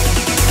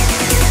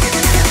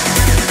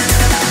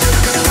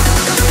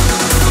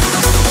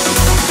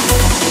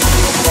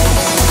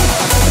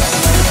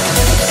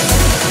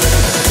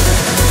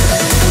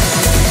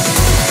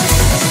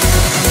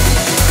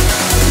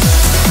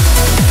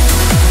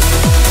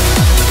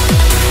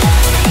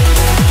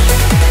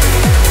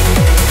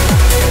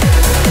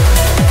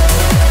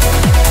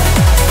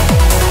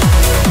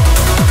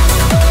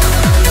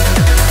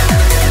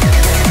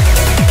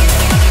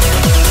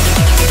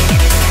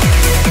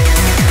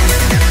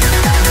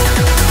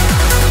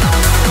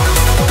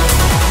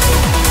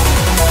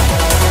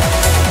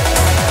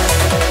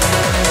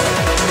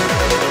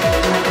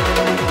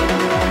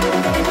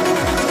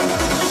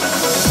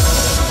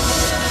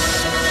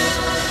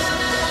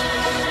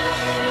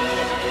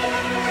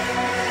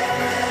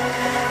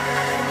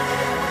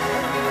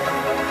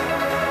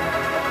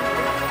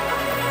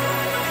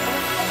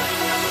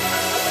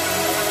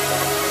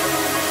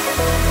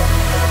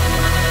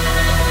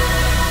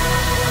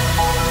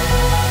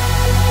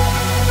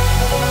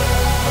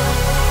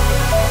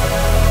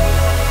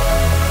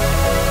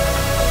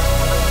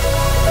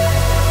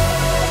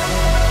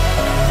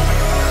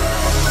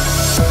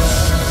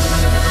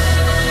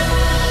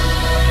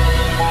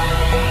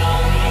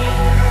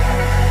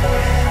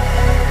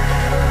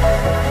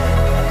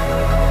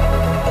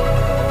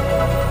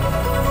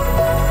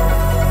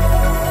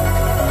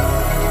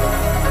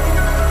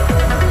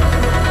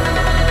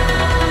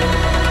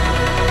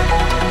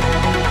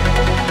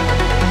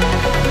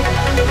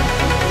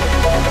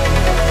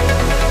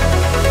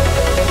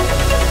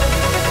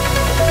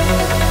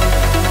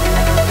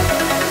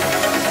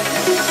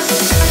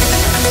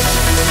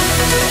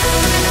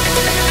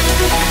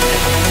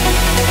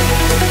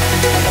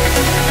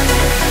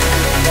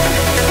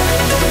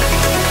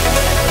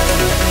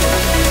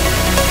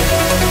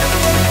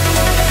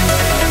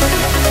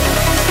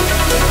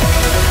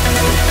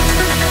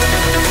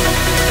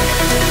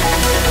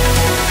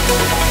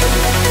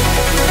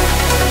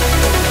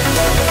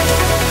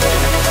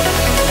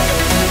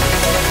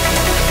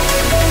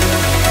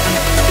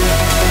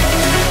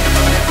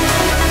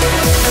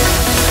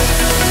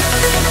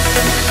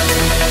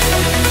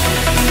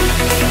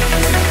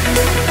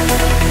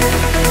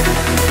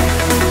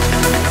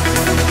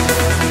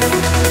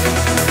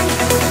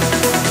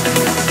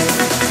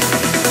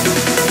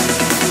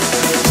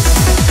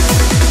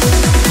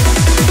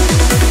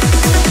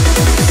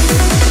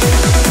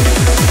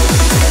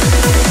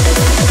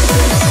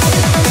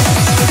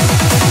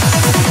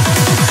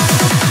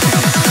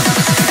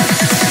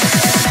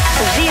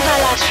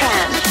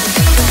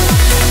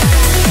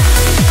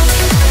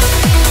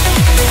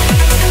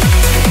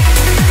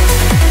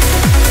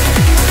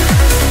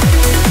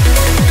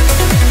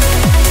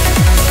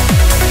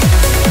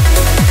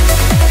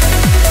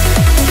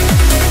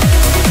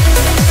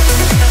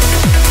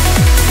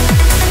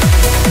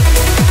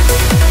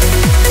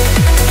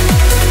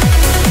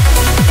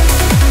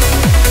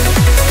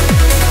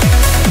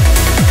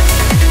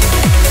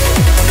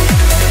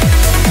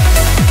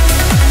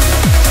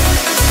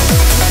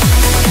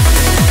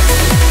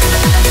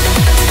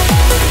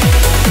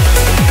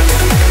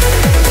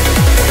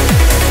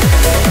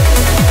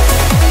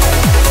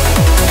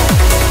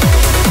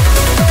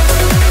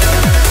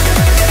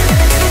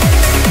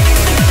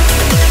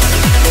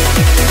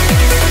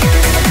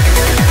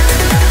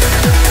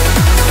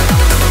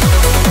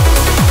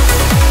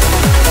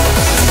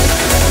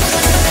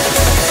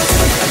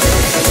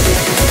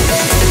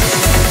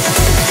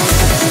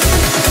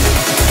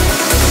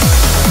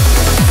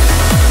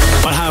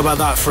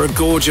 for a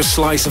gorgeous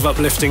slice of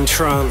uplifting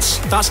trance.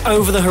 That's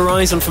Over the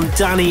Horizon from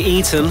Danny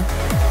Eaton.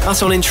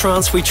 That's on In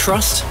Trance We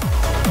Trust.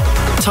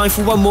 Time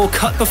for one more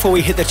cut before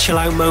we hit the chill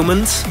out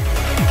moment.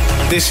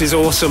 This is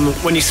awesome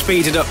when you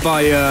speed it up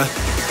by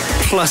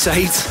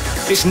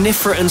 +8. It's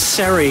Nifra and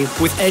Seri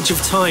with Edge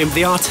of Time,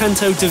 the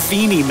Artento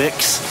Divini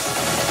mix.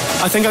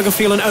 I think I can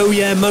feel an oh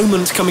yeah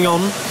moment coming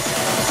on.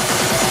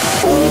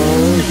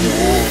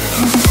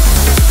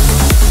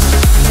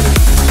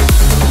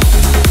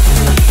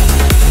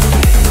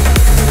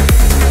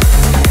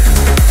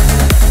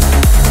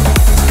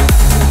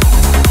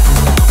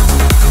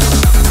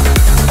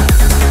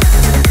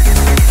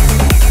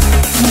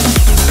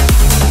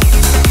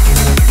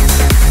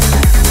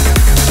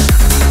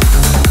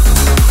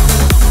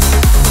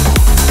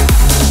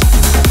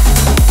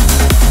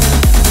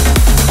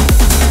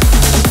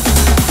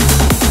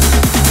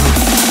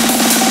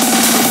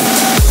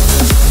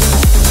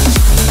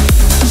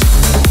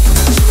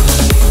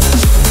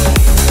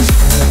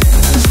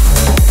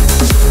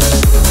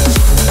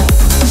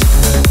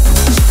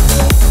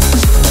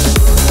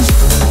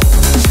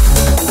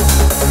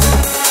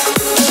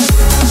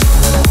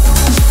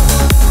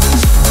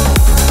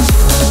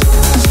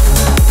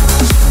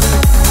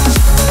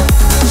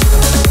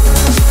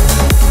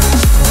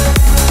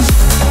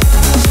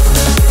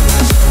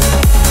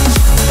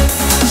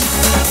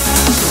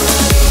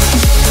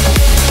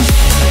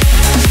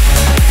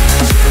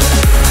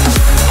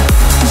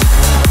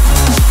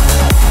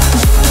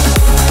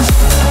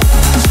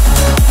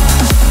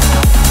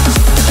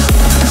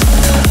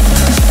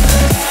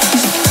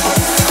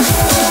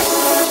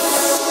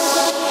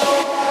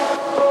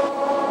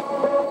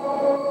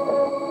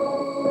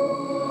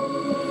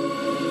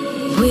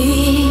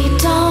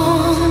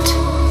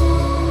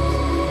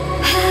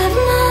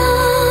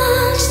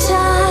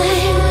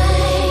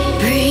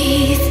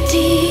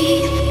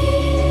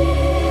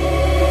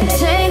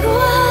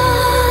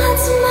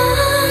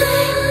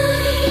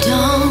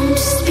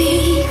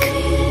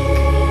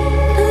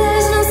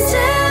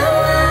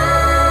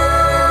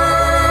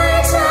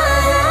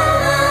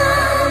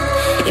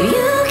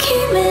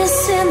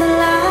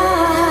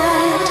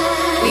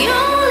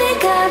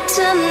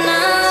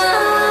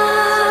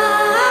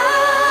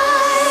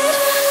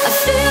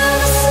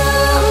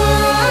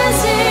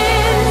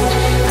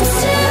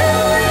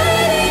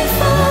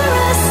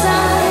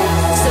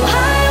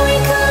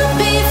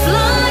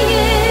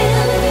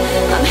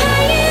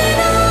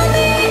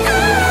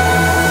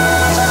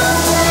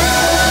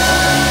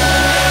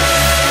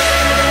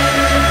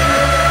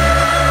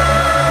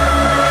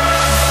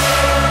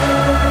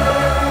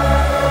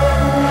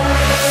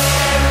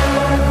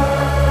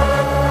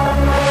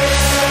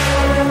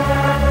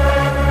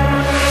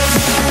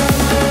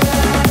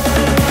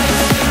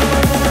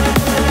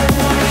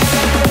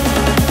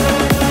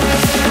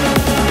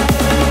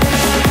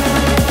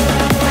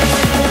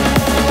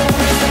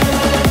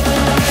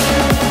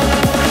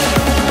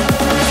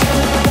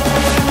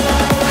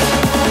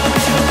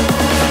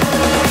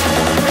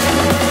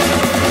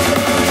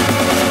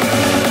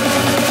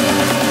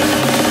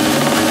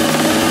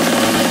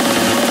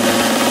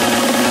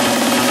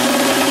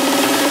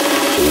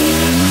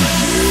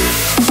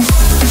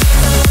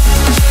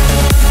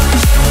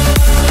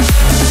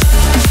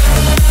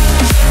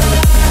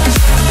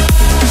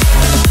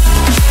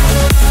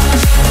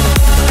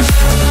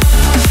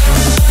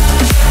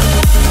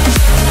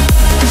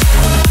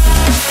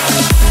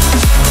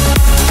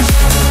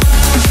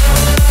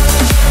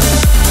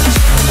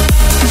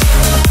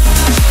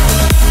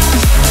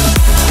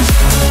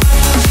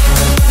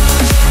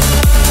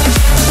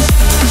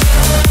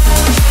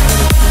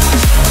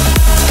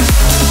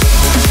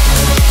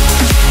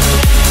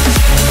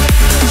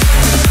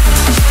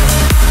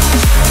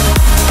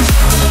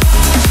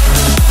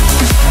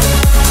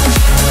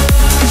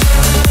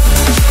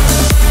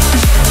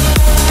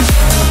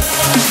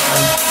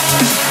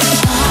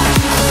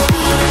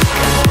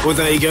 Well,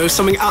 there you go,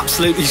 something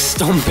absolutely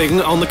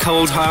stomping on the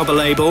Coldharbour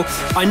label.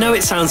 I know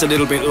it sounds a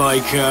little bit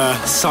like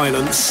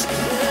Silence,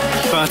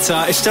 but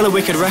it's still a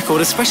wicked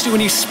record, especially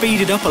when you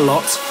speed it up a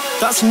lot.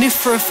 That's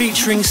Nifra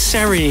featuring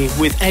Seri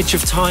with Edge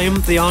of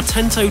Time, the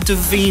Artento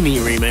Divini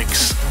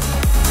remix.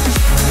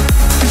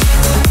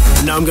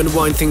 Now I'm going to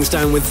wind things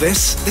down with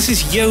this. This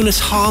is Jonas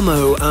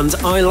Harmo and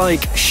I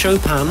Like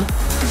Chopin,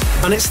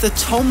 and it's the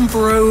Tom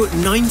Bro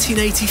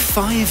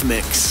 1985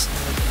 mix.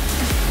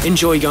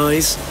 Enjoy,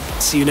 guys.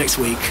 See you next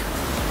week.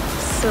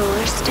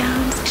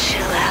 Solarstone's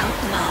chill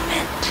out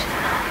moment.